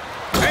goes up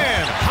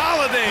and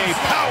Holiday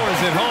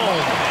powers it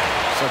home.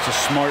 Such a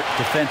smart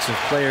defensive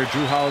player,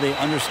 Drew Holiday,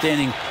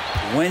 understanding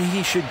when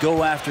he should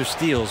go after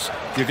steals.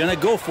 If you're going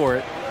to go for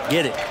it,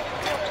 get it.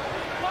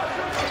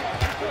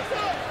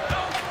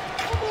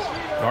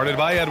 Guarded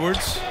by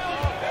Edwards.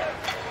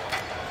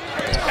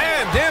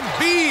 And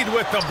Embiid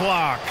with the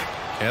block.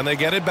 And they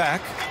get it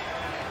back.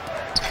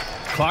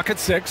 Clock at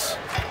 6.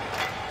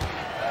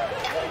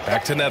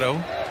 Back to Neto.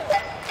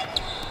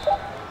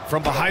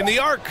 From behind the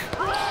arc.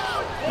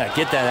 Now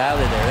get that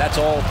out of there. That's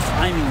all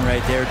timing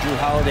right there. Drew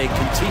Holiday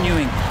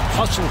continuing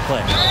hustle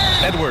play.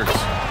 Edwards.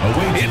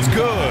 It's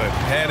good.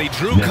 And he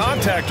drew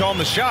contact on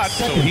the shot,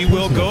 so he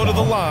will go to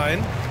the line.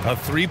 A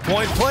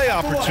 3-point play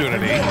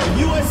opportunity.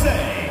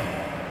 USA.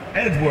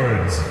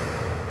 Edwards.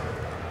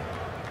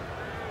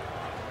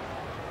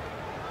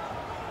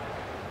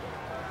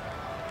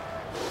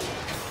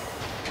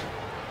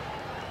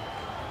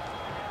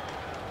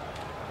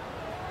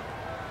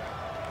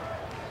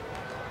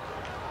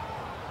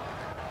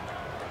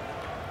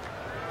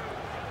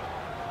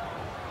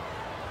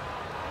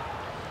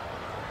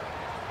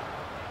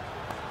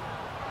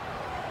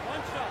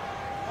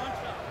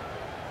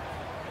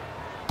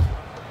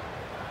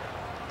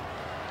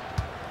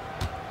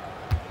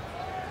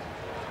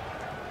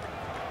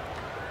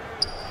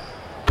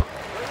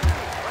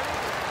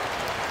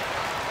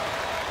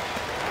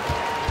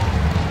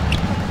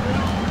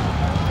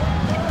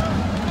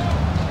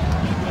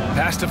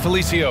 Pass to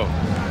Felicio.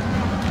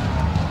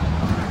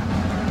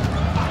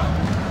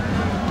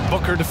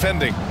 Booker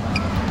defending.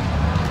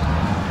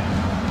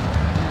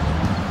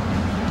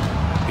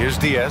 Here's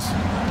Diaz.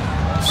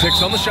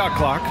 6 on the shot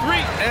clock.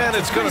 And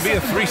it's going to be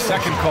a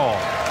 3-second call.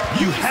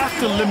 You have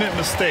to limit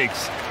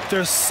mistakes.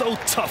 They're so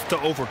tough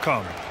to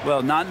overcome.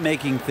 Well, not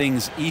making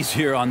things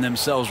easier on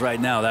themselves right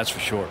now, that's for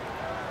sure.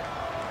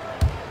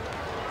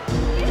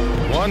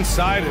 One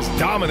side is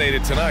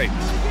dominated tonight.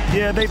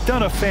 Yeah, they've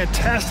done a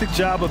fantastic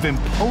job of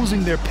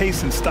imposing their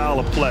pace and style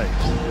of play.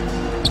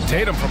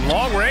 Tatum from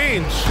long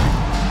range.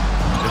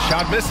 The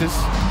shot misses.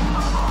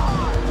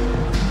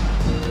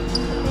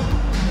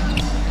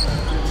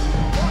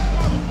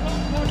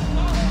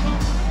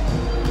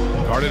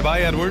 Guarded by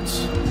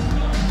Edwards.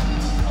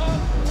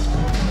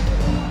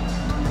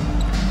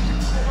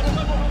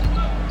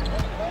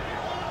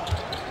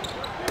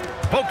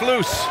 Poked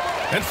loose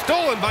and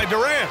stolen by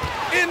Durant.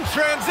 In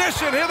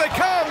transition, here they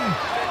come.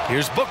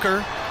 Here's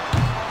Booker.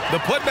 The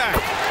putback.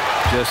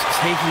 Just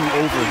taking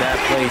over that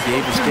play.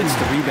 Davis gets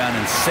the rebound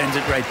and sends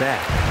it right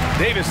back.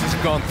 Davis has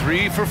gone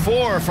 3 for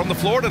 4 from the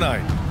floor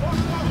tonight.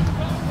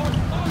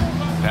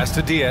 Pass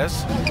to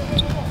Diaz.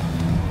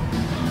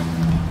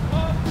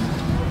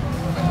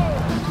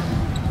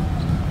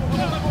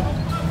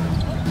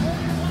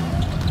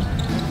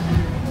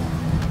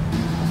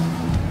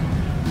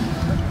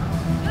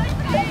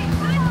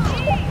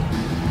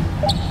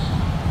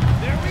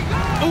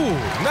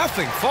 Ooh,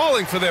 nothing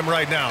falling for them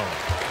right now.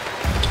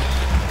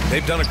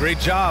 They've done a great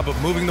job of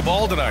moving the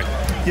ball tonight.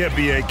 Yeah,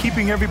 B.A.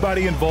 Keeping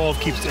everybody involved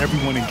keeps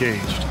everyone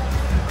engaged.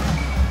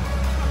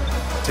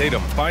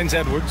 Tatum finds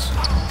Edwards.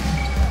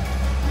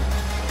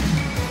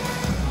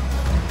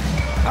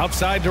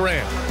 Outside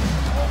Durant.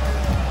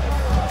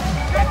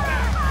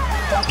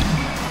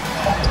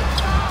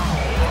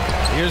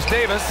 Here's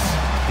Davis.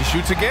 He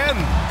shoots again,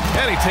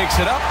 and he takes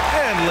it up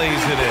and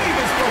lays it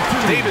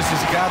in. Davis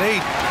has got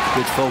 8.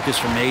 Good focus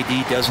from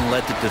AD. Doesn't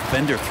let the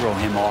defender throw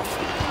him off.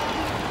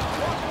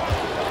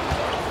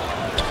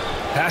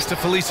 Pass to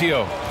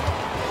Felicio.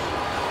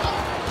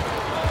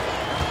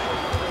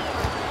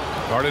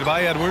 Guarded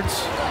by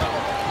Edwards.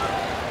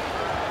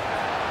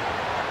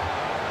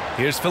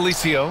 Here's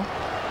Felicio.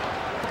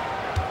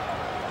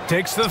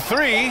 Takes the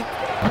 3.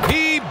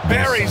 He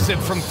buries it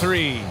from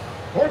 3.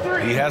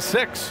 He has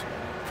 6.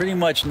 Pretty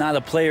much not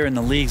a player in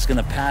the league is going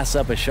to pass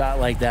up a shot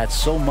like that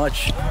so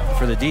much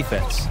for the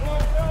defense.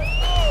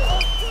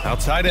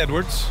 Outside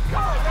Edwards.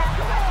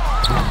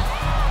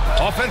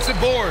 Offensive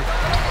board.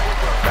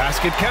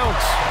 Basket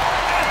counts.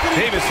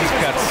 Davis has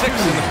got 6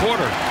 in the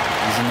quarter.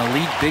 He's an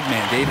elite big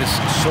man. Davis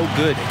is so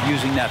good at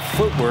using that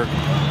footwork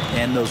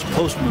and those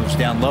post moves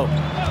down low.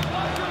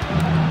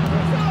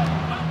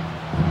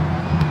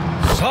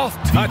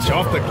 Soft touch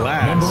off the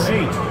glass.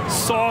 Number 8.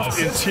 Soft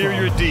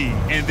interior D,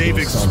 and they've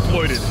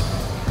exploited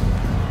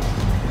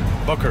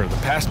it. Booker, the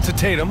pass to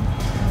Tatum.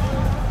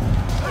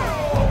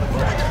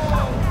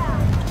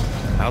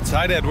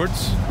 Outside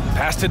Edwards.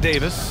 Pass to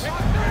Davis.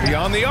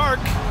 Beyond the arc.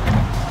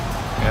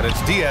 And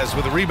it's Diaz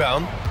with a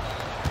rebound.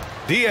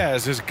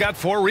 Diaz has got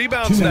 4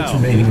 rebounds 2 minutes now.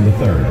 remaining in the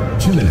third.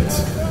 2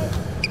 minutes.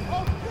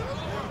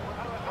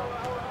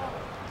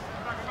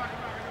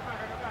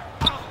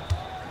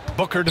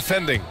 Booker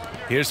defending.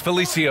 Here's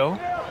Felicio.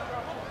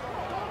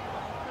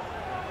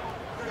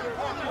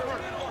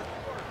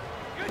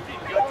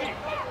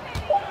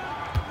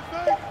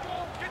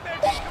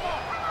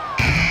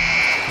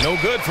 No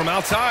good from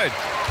outside.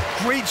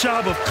 Great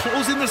job of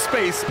closing the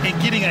space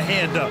and getting a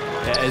hand up.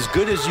 As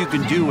good as you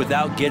can do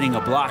without getting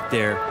a block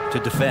there to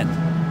defend.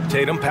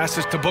 Tatum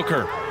passes to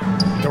Booker.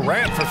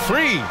 Durant for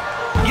 3.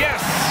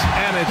 Yes!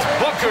 And it's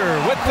Booker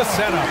with the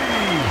setup.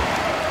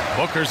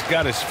 Booker's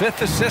got his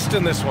 5th assist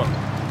in this one.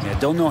 Yeah,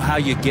 don't know how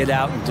you get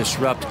out and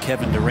disrupt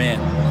Kevin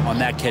Durant on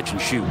that catch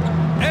and shoot.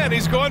 And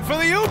he's going for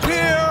the oop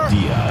here.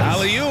 Diaz.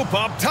 Alley-oop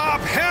up top.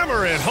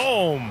 Hammer it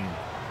home.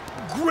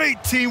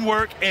 Great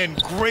teamwork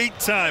and great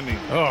timing.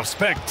 Oh,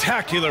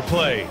 spectacular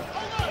play.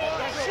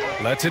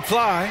 Lets it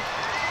fly.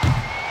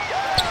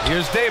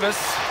 Here's Davis.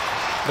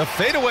 The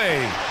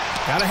fadeaway.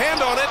 Got a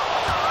hand on it.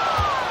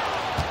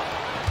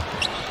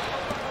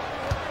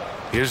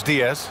 Here's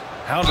Diaz.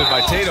 Hounded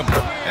by Tatum.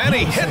 And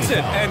he hits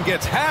it and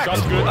gets hacked.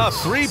 A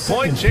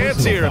 3-point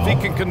chance here if he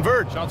can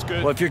convert. Sounds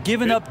good. Well, if you're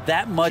giving up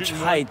that much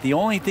height, the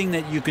only thing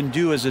that you can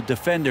do as a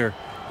defender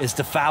is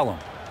to foul him.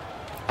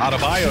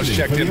 Adebayo's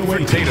checked in for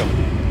Tatum.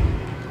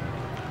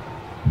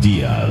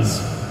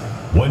 Diaz.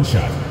 1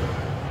 shot.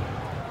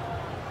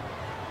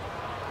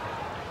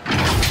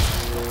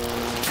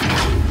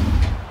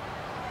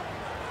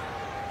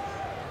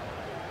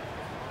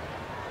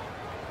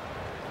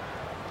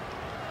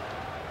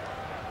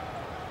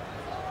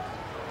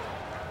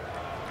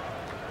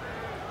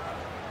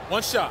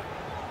 One shot.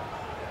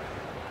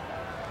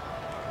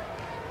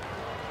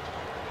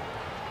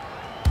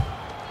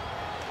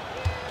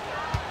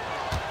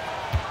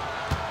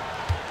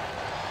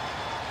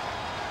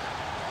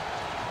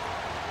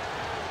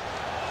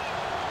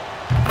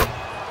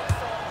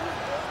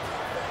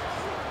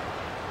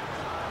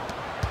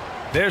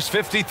 There's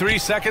 53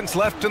 seconds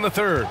left in the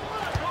third.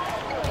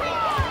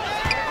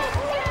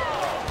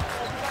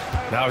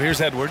 Now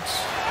here's Edwards.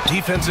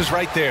 Defense is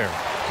right there.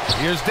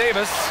 Here's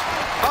Davis.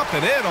 Up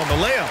and in on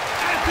the layup.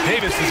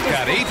 Davis has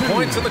got 8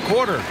 points in the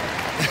quarter.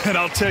 And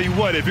I'll tell you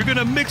what, if you're going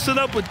to mix it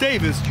up with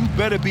Davis, you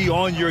better be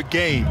on your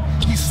game.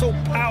 He's so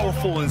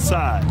powerful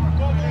inside.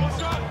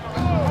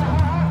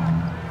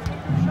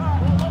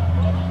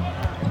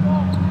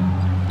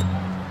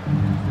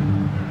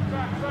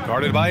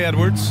 Guarded by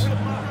Edwards.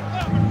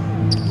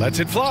 Lets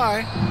it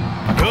fly.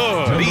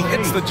 Good. He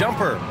hits the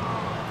jumper.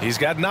 He's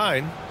got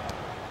 9.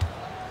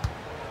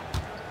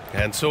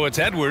 And so it's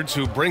Edwards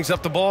who brings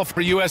up the ball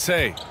for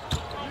USA.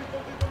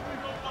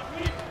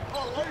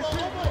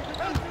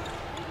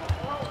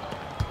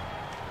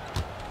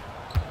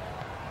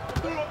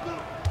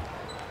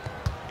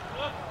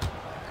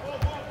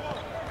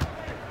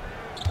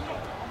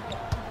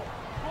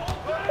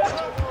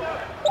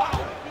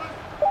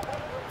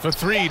 For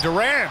 3,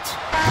 Durant.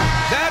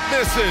 That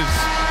misses.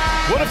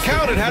 Would have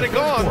counted had it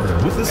gone.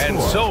 And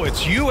so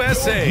it's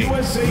USA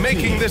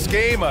making this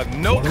game a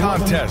no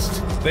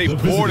contest. They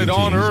poured it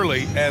on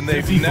early, and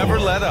they've never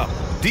let up.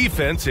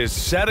 Defense is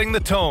setting the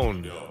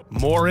tone.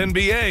 More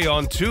NBA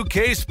on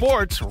 2K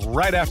Sports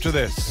right after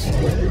this.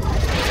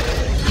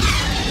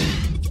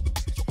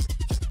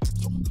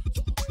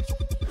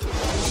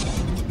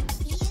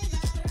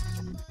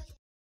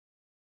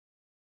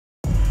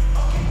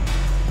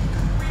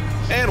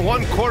 And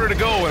 1 quarter to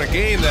go in a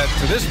game that,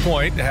 to this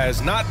point,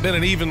 has not been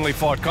an evenly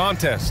fought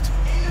contest.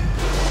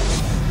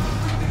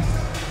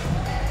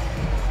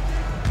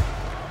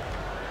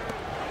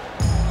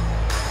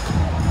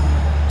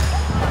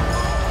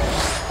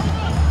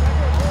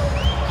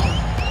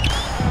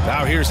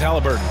 Here's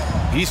Halliburton.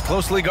 He's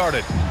closely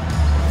guarded.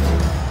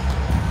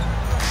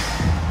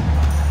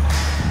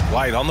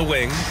 White on the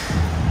wing.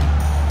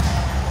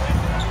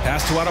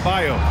 Pass to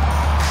Adebayo.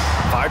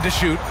 5 to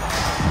shoot.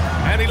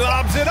 And he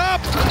lobs it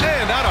up.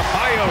 And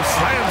Adebayo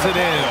slams it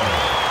in.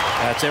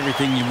 That's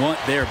everything you want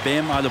there.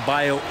 Bam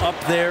Adebayo up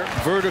there.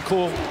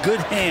 Vertical.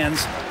 Good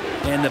hands.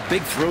 And the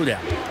big throwdown.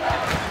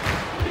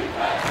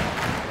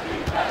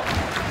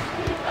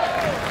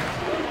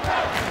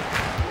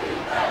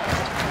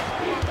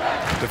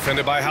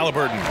 Defended by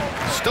Halliburton.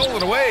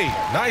 Stolen away.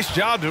 Nice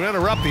job to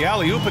interrupt the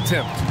alley-oop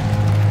attempt.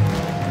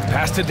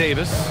 Pass to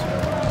Davis.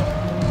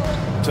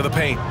 To the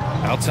paint.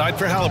 Outside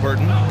for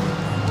Halliburton.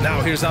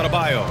 Now here's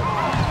Adebayo.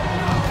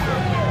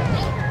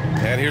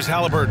 And here's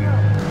Halliburton.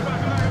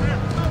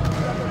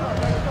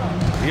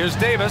 Here's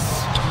Davis.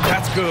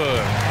 That's good.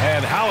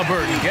 And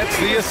Halliburton gets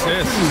the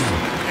assist.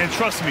 And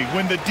trust me,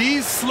 when the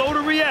D's slow to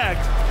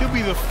react, he'll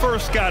be the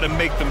first guy to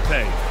make them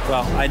pay.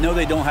 Well, I know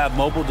they don't have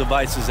mobile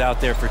devices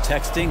out there for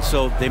texting,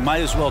 so they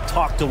might as well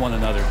talk to one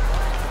another.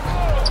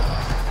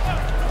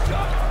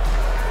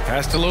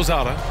 Pass to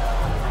Lozada.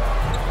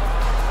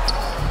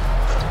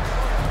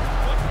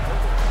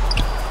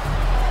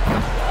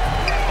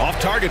 Off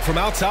target from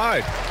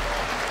outside.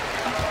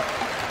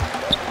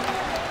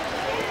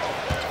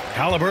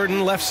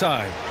 Halliburton left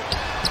side.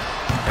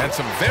 And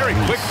some very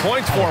quick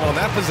points for him on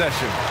that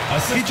possession.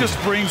 He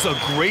just brings a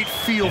great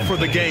feel for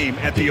the game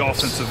at the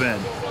offensive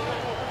end.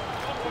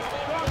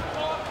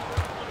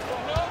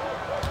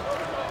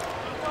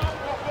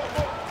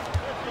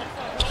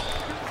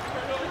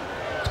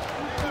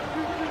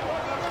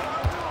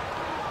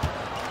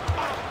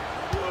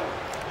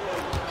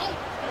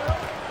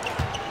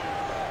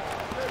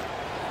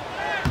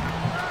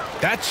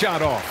 That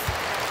shot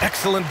off.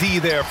 Excellent D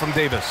there from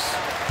Davis.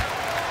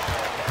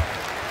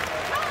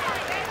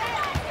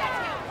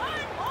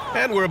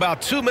 And we're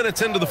about 2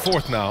 minutes into the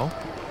fourth now.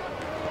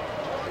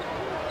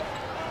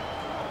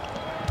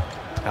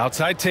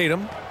 Outside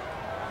Tatum.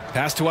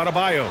 Pass to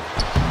Adebayo.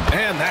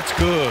 And that's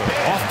good.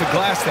 Off the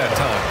glass that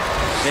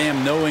time.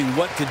 Bam knowing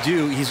what to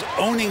do. He's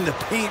owning the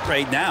paint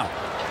right now.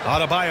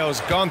 Adebayo's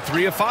gone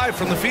 3 of 5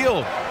 from the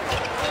field.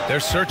 They're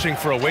searching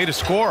for a way to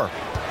score.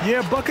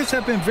 Yeah, buckets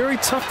have been very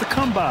tough to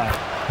come by.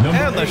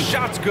 And the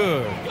shot's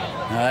good.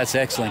 Now that's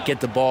excellent.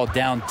 Get the ball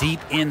down deep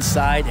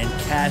inside and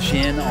cash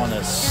in on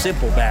a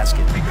simple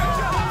basket.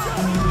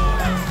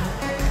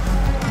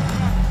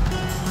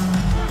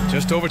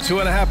 Just over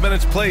 2.5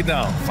 minutes played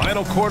now.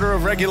 Final quarter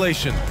of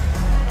regulation.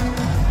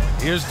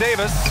 Here's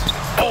Davis.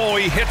 Oh,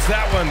 he hits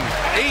that one.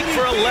 8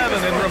 for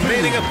 11 and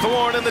remaining a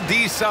thorn in the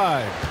D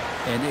side.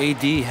 And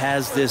AD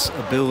has this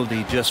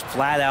ability just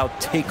flat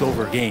out take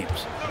over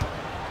games.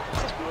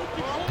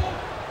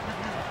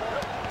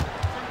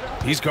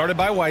 He's guarded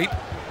by White.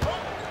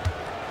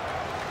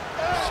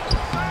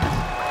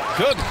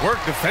 Good work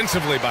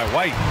defensively by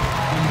White.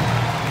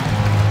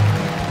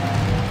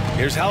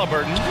 Here's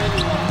Halliburton.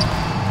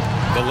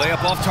 The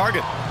layup off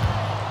target.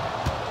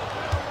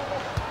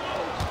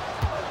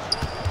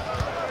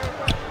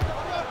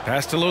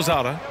 Pass to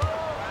Lozada.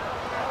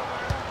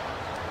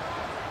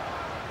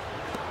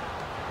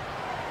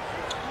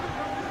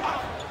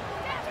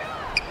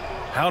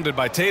 Hounded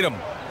by Tatum.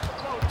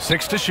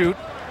 6 to shoot.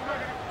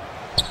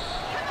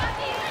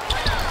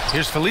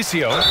 Here's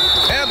Felicio,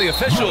 and the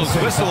officials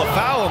whistle a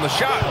foul on the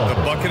shot.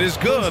 The bucket is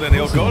good, and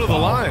he'll go to the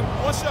line.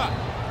 One shot.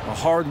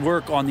 Hard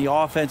work on the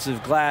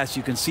offensive glass.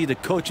 You can see the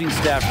coaching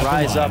staff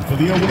rise up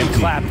and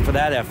clap for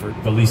that effort.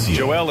 Felicio.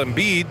 Joel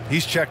Embiid,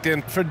 he's checked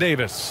in for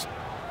Davis.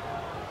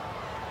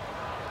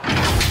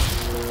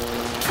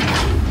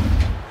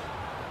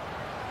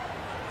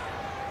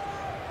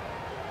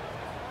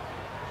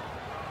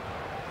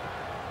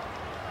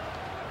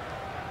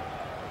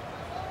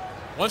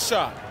 One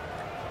shot.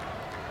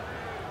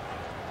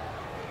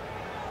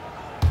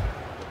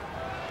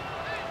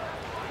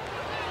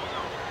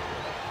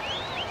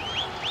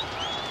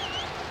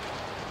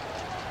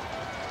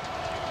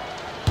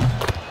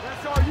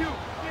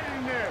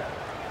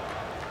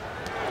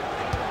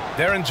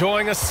 They're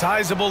enjoying a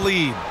sizable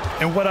lead.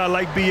 And what I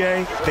like,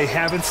 BA, they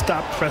haven't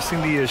stopped pressing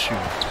the issue.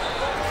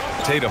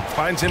 Tatum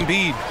finds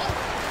Embiid.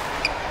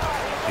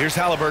 Here's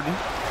Halliburton.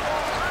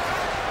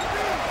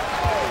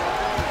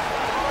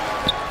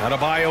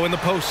 Adebayo in the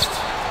post.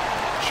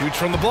 Shoots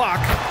from the block.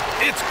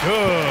 It's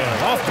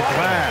good. Off the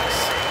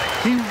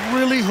glass. He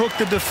really hooked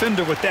the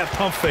defender with that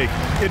pump fake.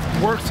 It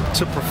worked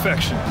to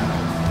perfection.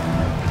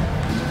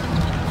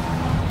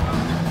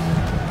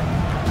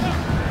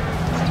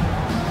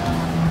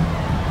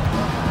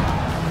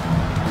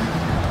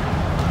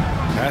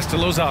 Pass to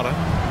Lozada.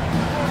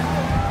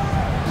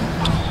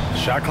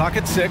 Shot clock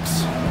at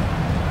 6.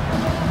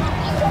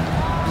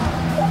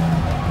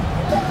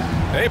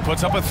 Hey,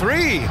 puts up a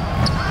 3.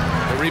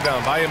 The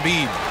rebound by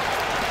Embiid.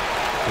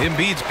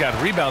 Embiid's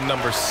got rebound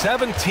number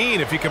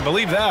 17, if you can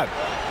believe that.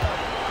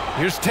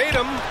 Here's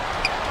Tatum.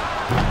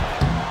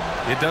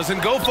 It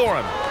doesn't go for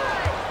him.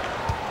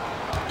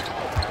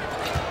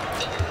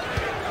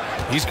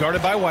 He's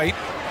guarded by White.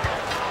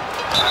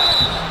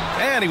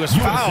 And he was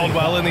fouled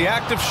while in the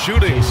act of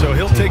shooting, so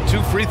he'll take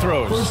 2 free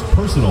throws. First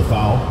personal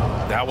foul.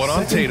 That one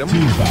on Tatum.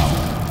 Team foul.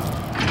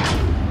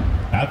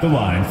 At the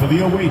line for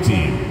the away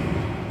team,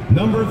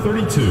 number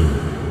 32,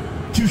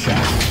 2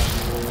 shots.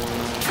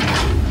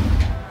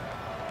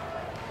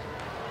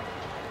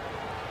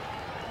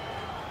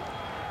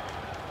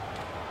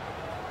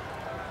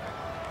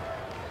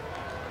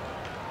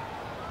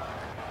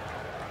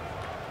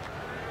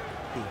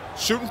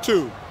 Shooting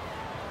 2.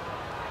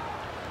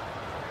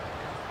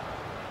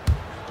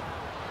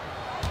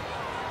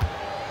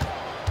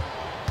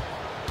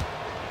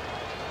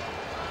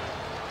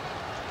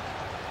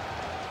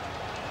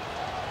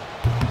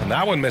 And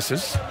that one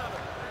misses.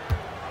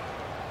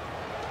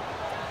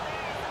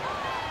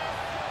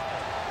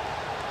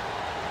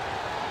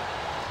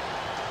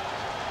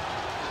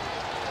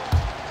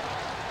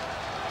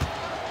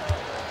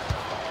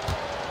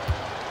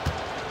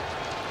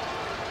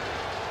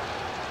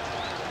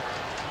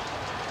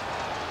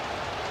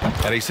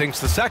 And he sinks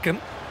the second.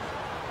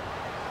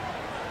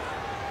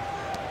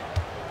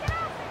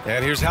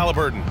 And here's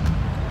Halliburton.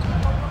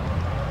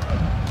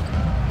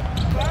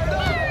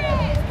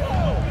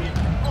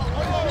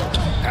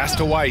 Pass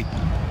to White.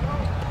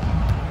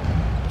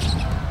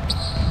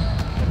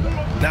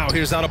 Now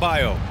here's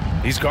Adebayo.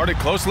 He's guarded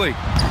closely.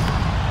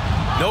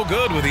 No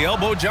good with the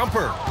elbow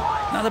jumper.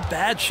 Not a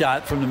bad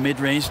shot from the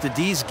mid-range. The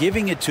D's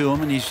giving it to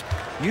him, and he's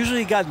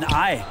usually got an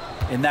eye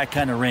in that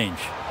kind of range.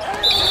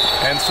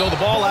 And so the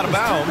ball out of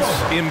bounds.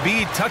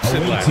 Embiid touched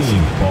it last.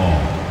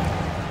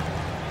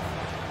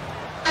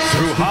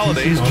 Drew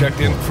Holiday's checked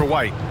in for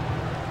White.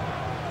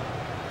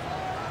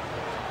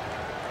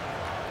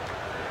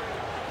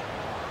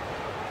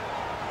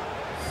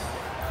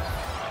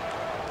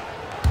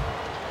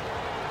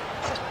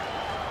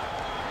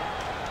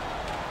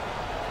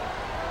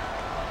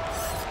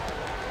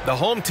 The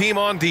home team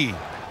on D.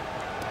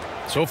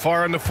 So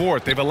far in the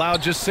fourth, they've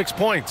allowed just 6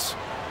 points.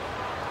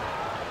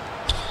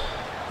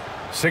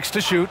 6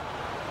 to shoot.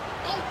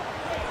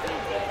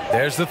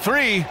 There's the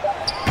 3.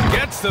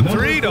 Gets the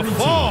 3 to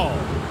fall.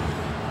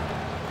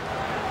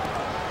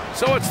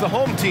 So it's the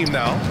home team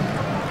now.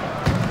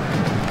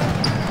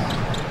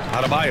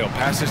 Adebayo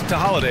passes to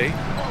Holiday.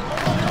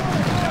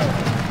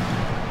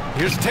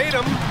 Here's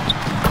Tatum.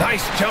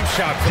 Nice jump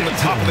shot from the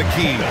top of the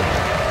key.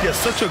 Yeah,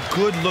 such a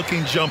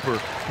good-looking jumper.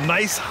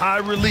 Nice high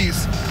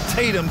release.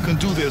 Tatum can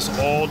do this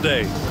all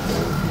day.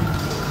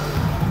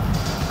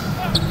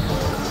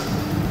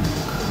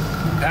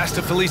 Pass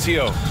to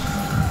Felicio.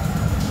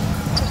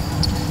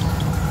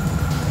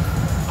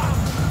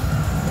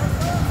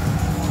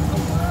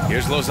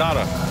 Here's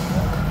Lozada.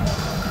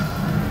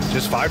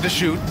 Just 5 to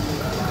shoot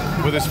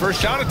with his first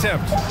shot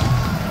attempt.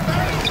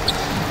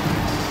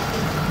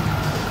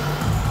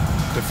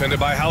 Defended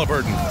by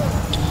Halliburton.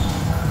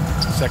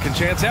 Second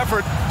chance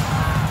effort.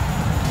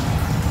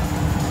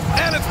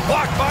 And it's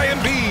blocked by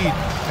Embiid.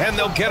 And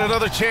they'll get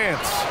another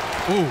chance.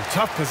 Ooh,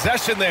 tough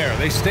possession there.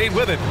 They stayed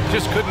with it.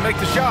 Just couldn't make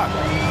the shot.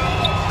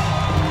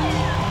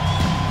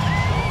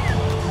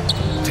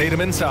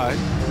 Tatum inside.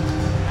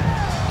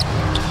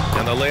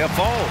 And the layup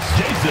falls.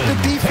 The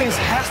defense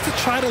has to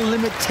try to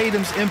limit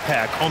Tatum's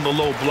impact on the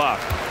low block.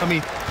 I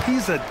mean,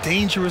 he's a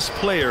dangerous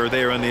player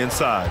there on the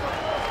inside.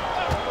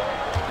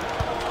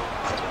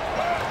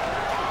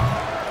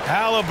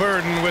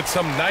 Halliburton with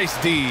some nice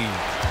D.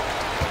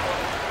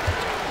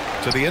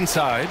 To the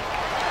inside.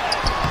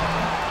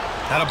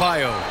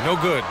 Adebayo, no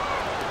good.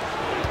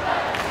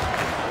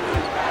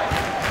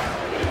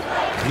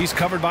 He's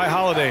covered by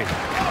Holiday.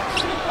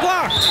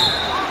 Blocked!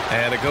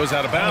 And it goes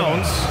out of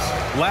bounds.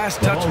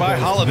 Last touch by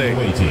Holiday.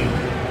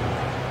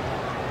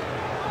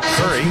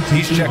 Curry,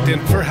 he's checked in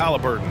for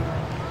Halliburton.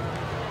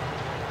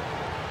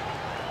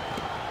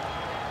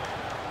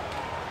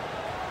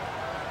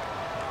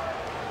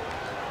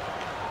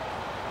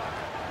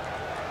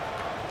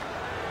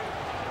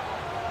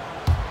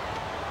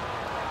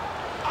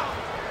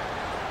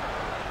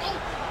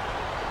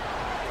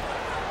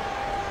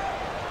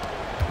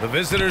 The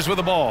visitors with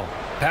the ball.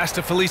 Pass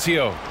to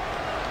Felicio.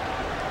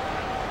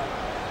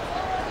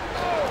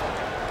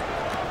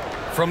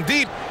 From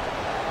deep.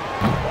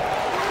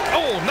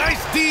 Oh,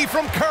 nice D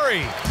from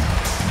Curry.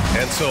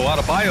 And so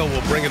Adebayo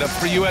will bring it up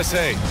for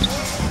USA.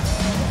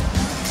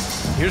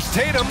 Here's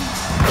Tatum.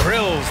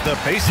 Drills the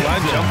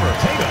baseline jumper.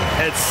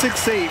 At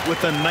 6'8"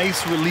 with a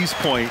nice release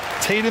point,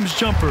 Tatum's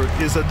jumper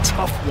is a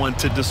tough one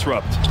to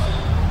disrupt.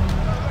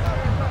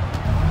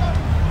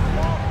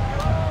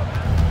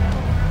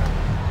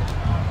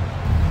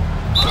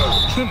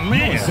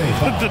 Man,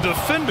 the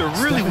defender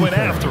really went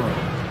after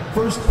him.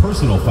 First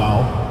personal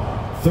foul,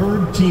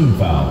 third team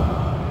foul.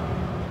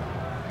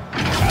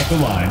 At the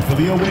line for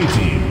the away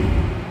team,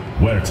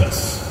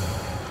 Huertas.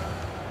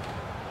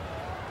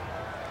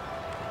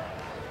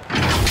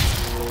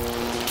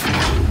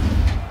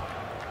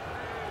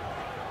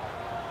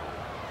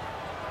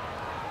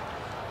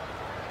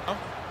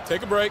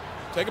 Take a break.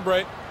 Take a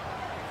break.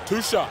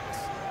 2 shots.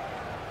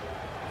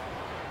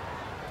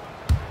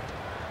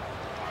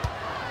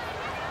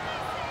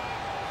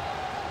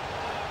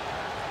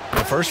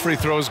 First free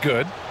throw is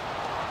good.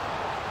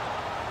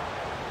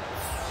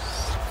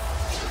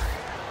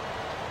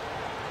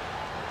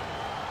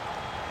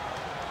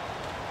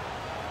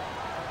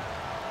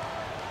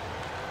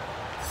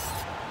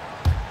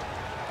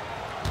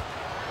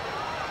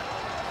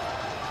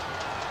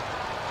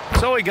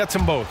 So he gets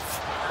them both.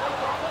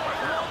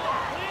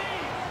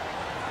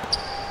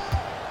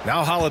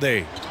 Now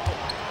Holiday.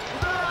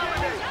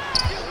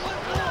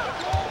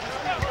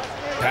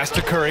 Pass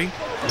to Curry.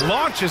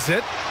 Launches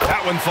it.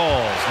 That one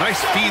falls.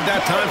 Nice feed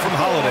that time from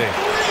Holiday.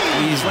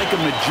 He's like a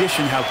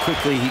magician how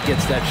quickly he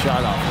gets that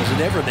shot off. Was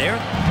it ever there?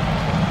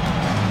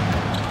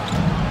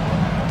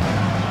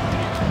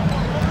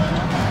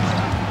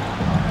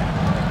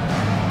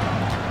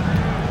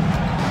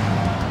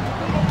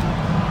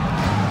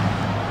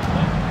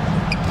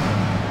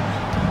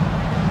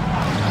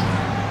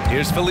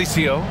 Here's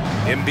Felicio.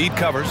 Embiid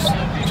covers.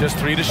 Just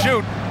 3 to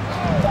shoot.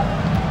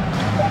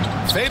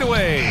 Fade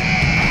away.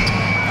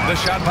 The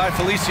shot by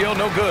Felicio,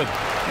 no good.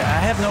 I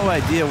have no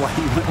idea why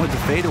he went with the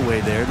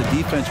fadeaway there. The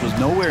defense was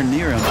nowhere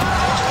near him,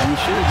 and he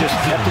should have just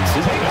kept it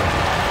simple.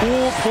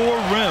 Poor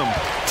rim.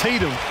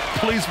 Tatum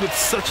plays with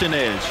such an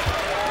edge.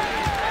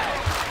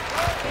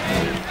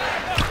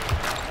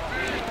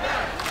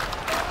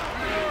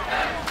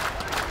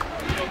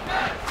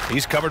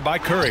 He's covered by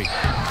Curry.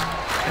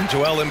 And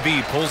Joel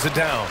Embiid pulls it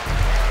down.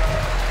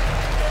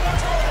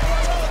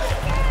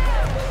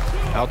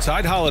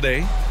 Outside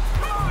Holiday.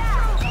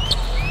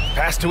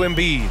 Pass to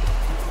Embiid.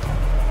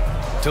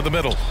 To the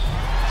middle.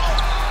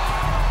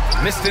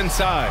 Missed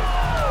inside.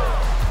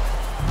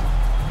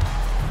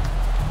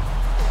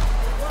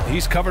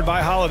 He's covered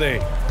by Holiday.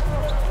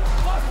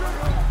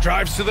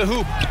 Drives to the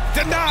hoop.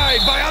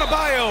 Denied by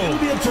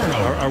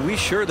Adebayo. Are we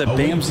sure that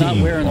Bam's not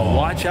wearing a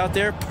watch out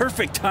there?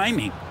 Perfect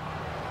timing.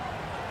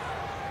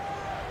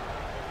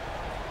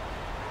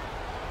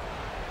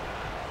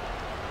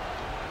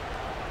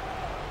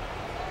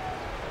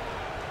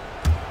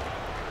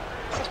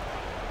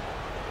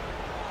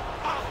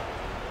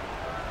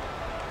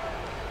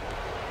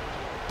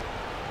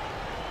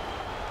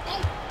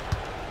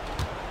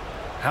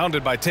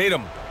 Hounded by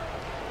Tatum.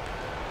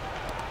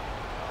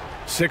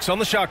 6 on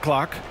the shot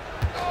clock.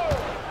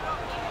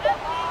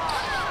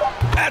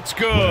 That's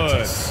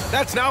good.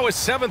 That's now his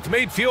 7th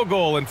made field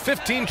goal in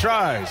 15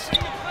 tries.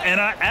 And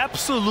I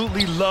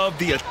absolutely love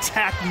the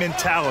attack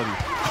mentality,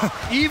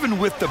 even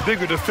with the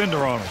bigger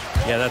defender on him.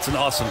 Yeah, that's an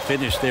awesome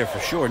finish there for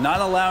sure. Not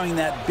allowing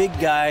that big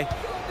guy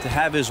to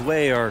have his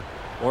way or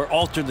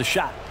alter the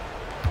shot.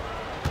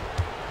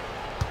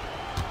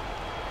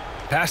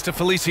 Pass to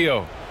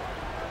Felicio.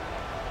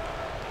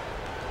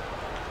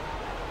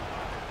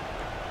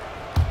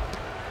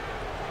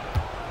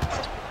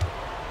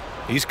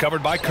 He's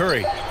covered by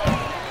Curry.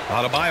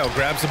 Adebayo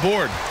grabs the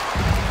board.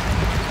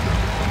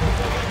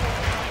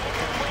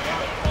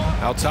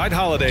 Outside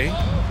Holiday.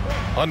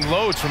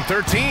 Unloads from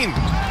 13.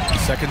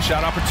 Second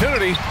shot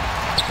opportunity.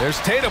 There's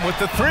Tatum with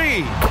the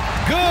 3.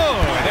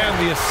 Good.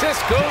 And the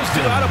assist goes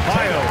to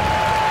Adebayo.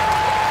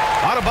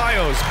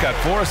 Adebayo's got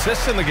 4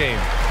 assists in the game.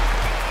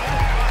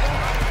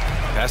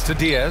 Pass to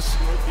Diaz.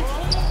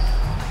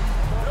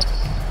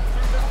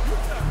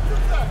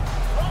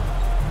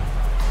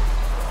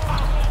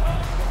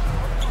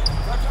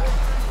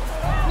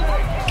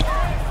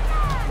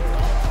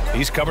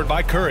 He's covered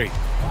by Curry.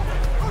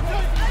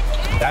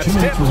 That's 2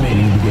 minutes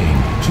remaining in the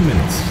game. 2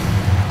 minutes.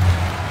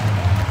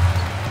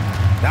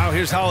 Now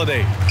here's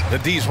Holiday. The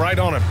D's right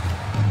on him.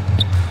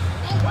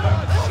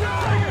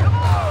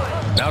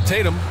 Now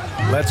Tatum.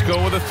 Let's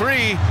go with a 3.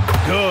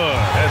 Good.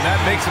 And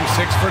that makes him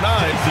 6 for 9.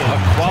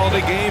 A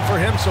quality game for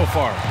him so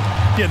far.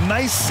 Yeah,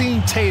 nice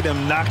seeing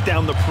Tatum knock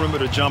down the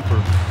perimeter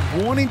jumper.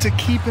 Wanting to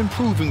keep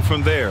improving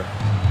from there.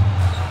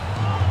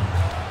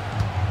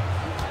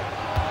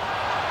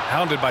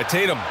 Hounded by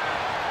Tatum.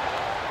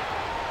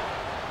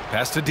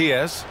 Pass to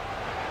Diaz.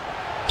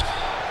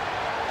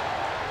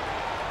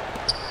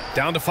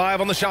 Down to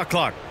 5 on the shot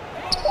clock.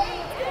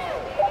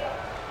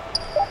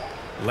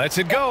 Lets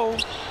it go.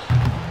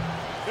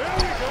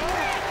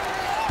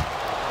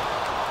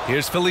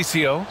 Here's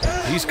Felicio.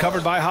 He's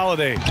covered by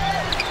Holiday.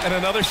 And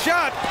another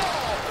shot.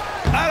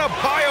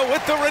 Adebayo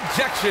with the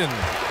rejection.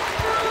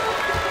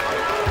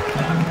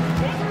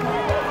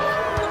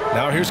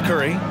 Now here's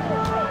Curry.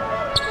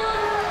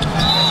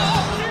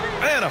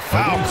 And a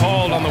foul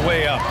called on the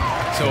way up.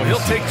 So he'll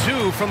take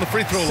 2 from the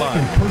free throw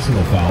line.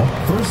 Personal foul.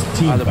 First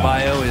team foul.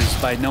 Adebayo is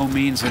by no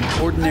means an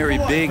ordinary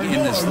big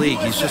in this league.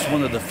 He's just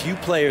one of the few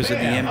players in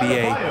the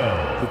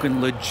NBA who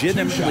can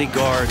legitimately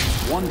guard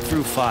 1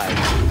 through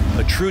 5.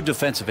 A true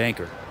defensive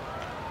anchor.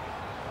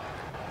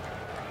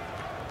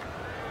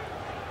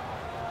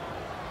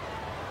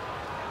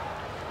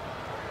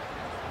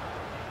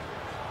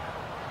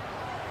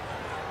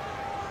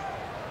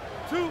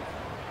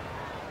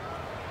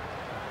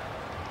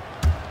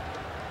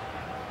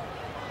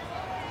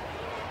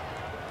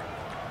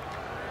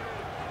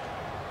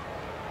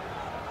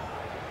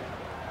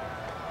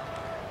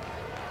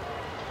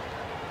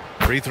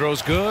 Free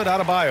throw's good.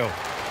 Adebayo.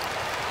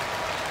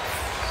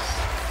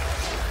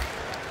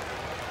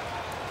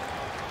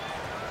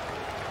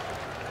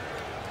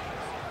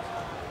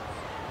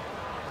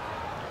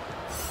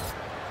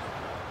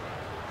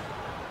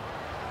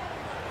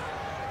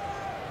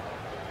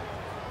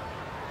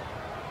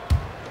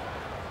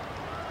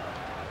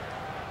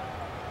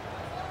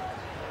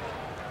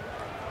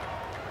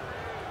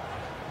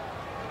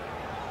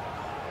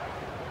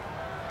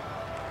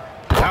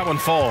 That one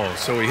falls,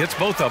 so he hits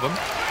both of them.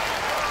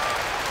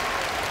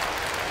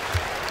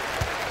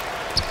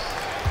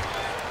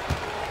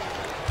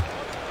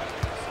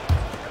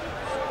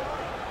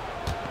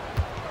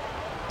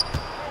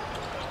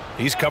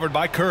 He's covered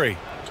by Curry.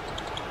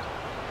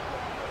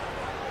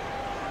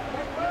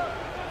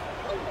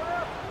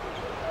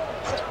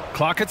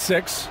 Clock at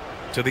 6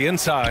 to the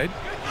inside.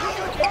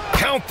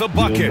 Count the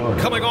bucket,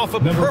 coming off a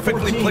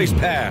perfectly placed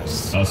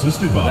pass.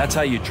 That's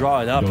how you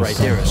draw it up right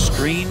there. A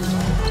screen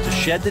to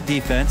shed the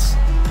defense,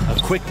 a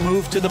quick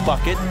move to the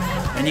bucket,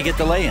 and you get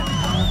the lay-in.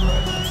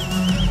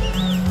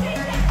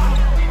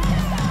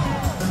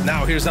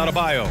 Now here's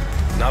Adebayo.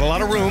 Not a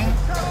lot of room.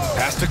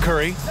 Pass to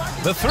Curry.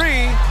 The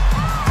three.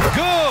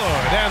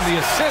 Good. And the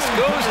assist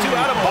goes to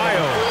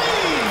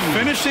Adebayo.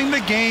 Finishing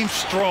the game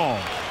strong.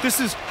 This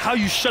is how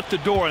you shut the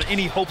door on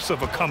any hopes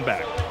of a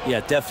comeback. Yeah,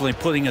 definitely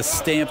putting a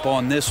stamp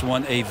on this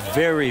one. A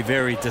very,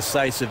 very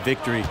decisive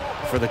victory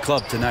for the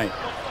club tonight.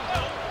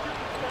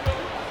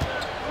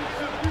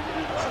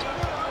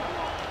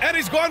 And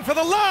he's going for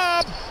the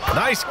lob.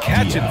 Nice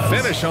catch and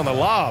finish on the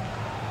lob.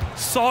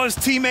 Saw his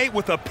teammate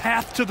with a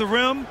path to the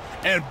rim,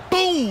 and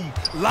boom,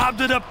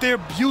 lobbed it up there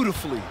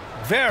beautifully.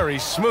 Very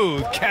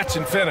smooth catch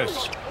and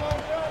finish.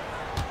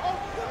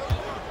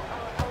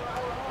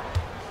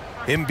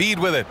 Embiid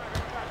with it.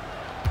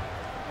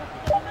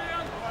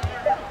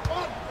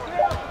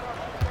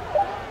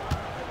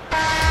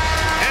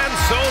 And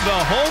so the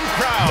home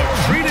crowd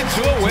treated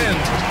to a win.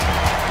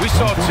 We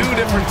saw two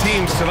different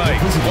teams tonight.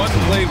 One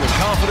played with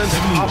confidence,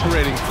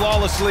 operating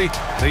flawlessly.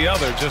 The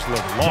other just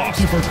looked lost.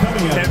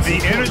 And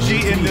the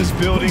energy in this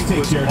building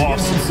was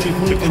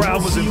awesome. The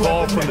crowd was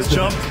involved from the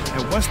jump,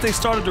 and once they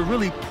started to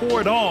really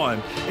pour it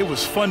on, it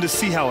was fun to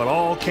see how it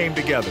all came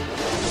together.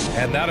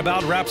 And that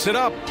about wraps it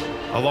up.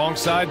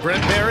 Alongside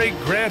Brent Barry,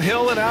 Grant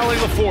Hill, and Allie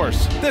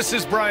LaForce, this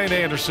is Brian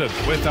Anderson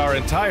with our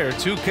entire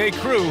 2K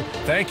crew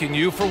thanking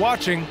you for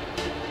watching.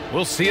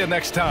 We'll see you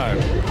next time.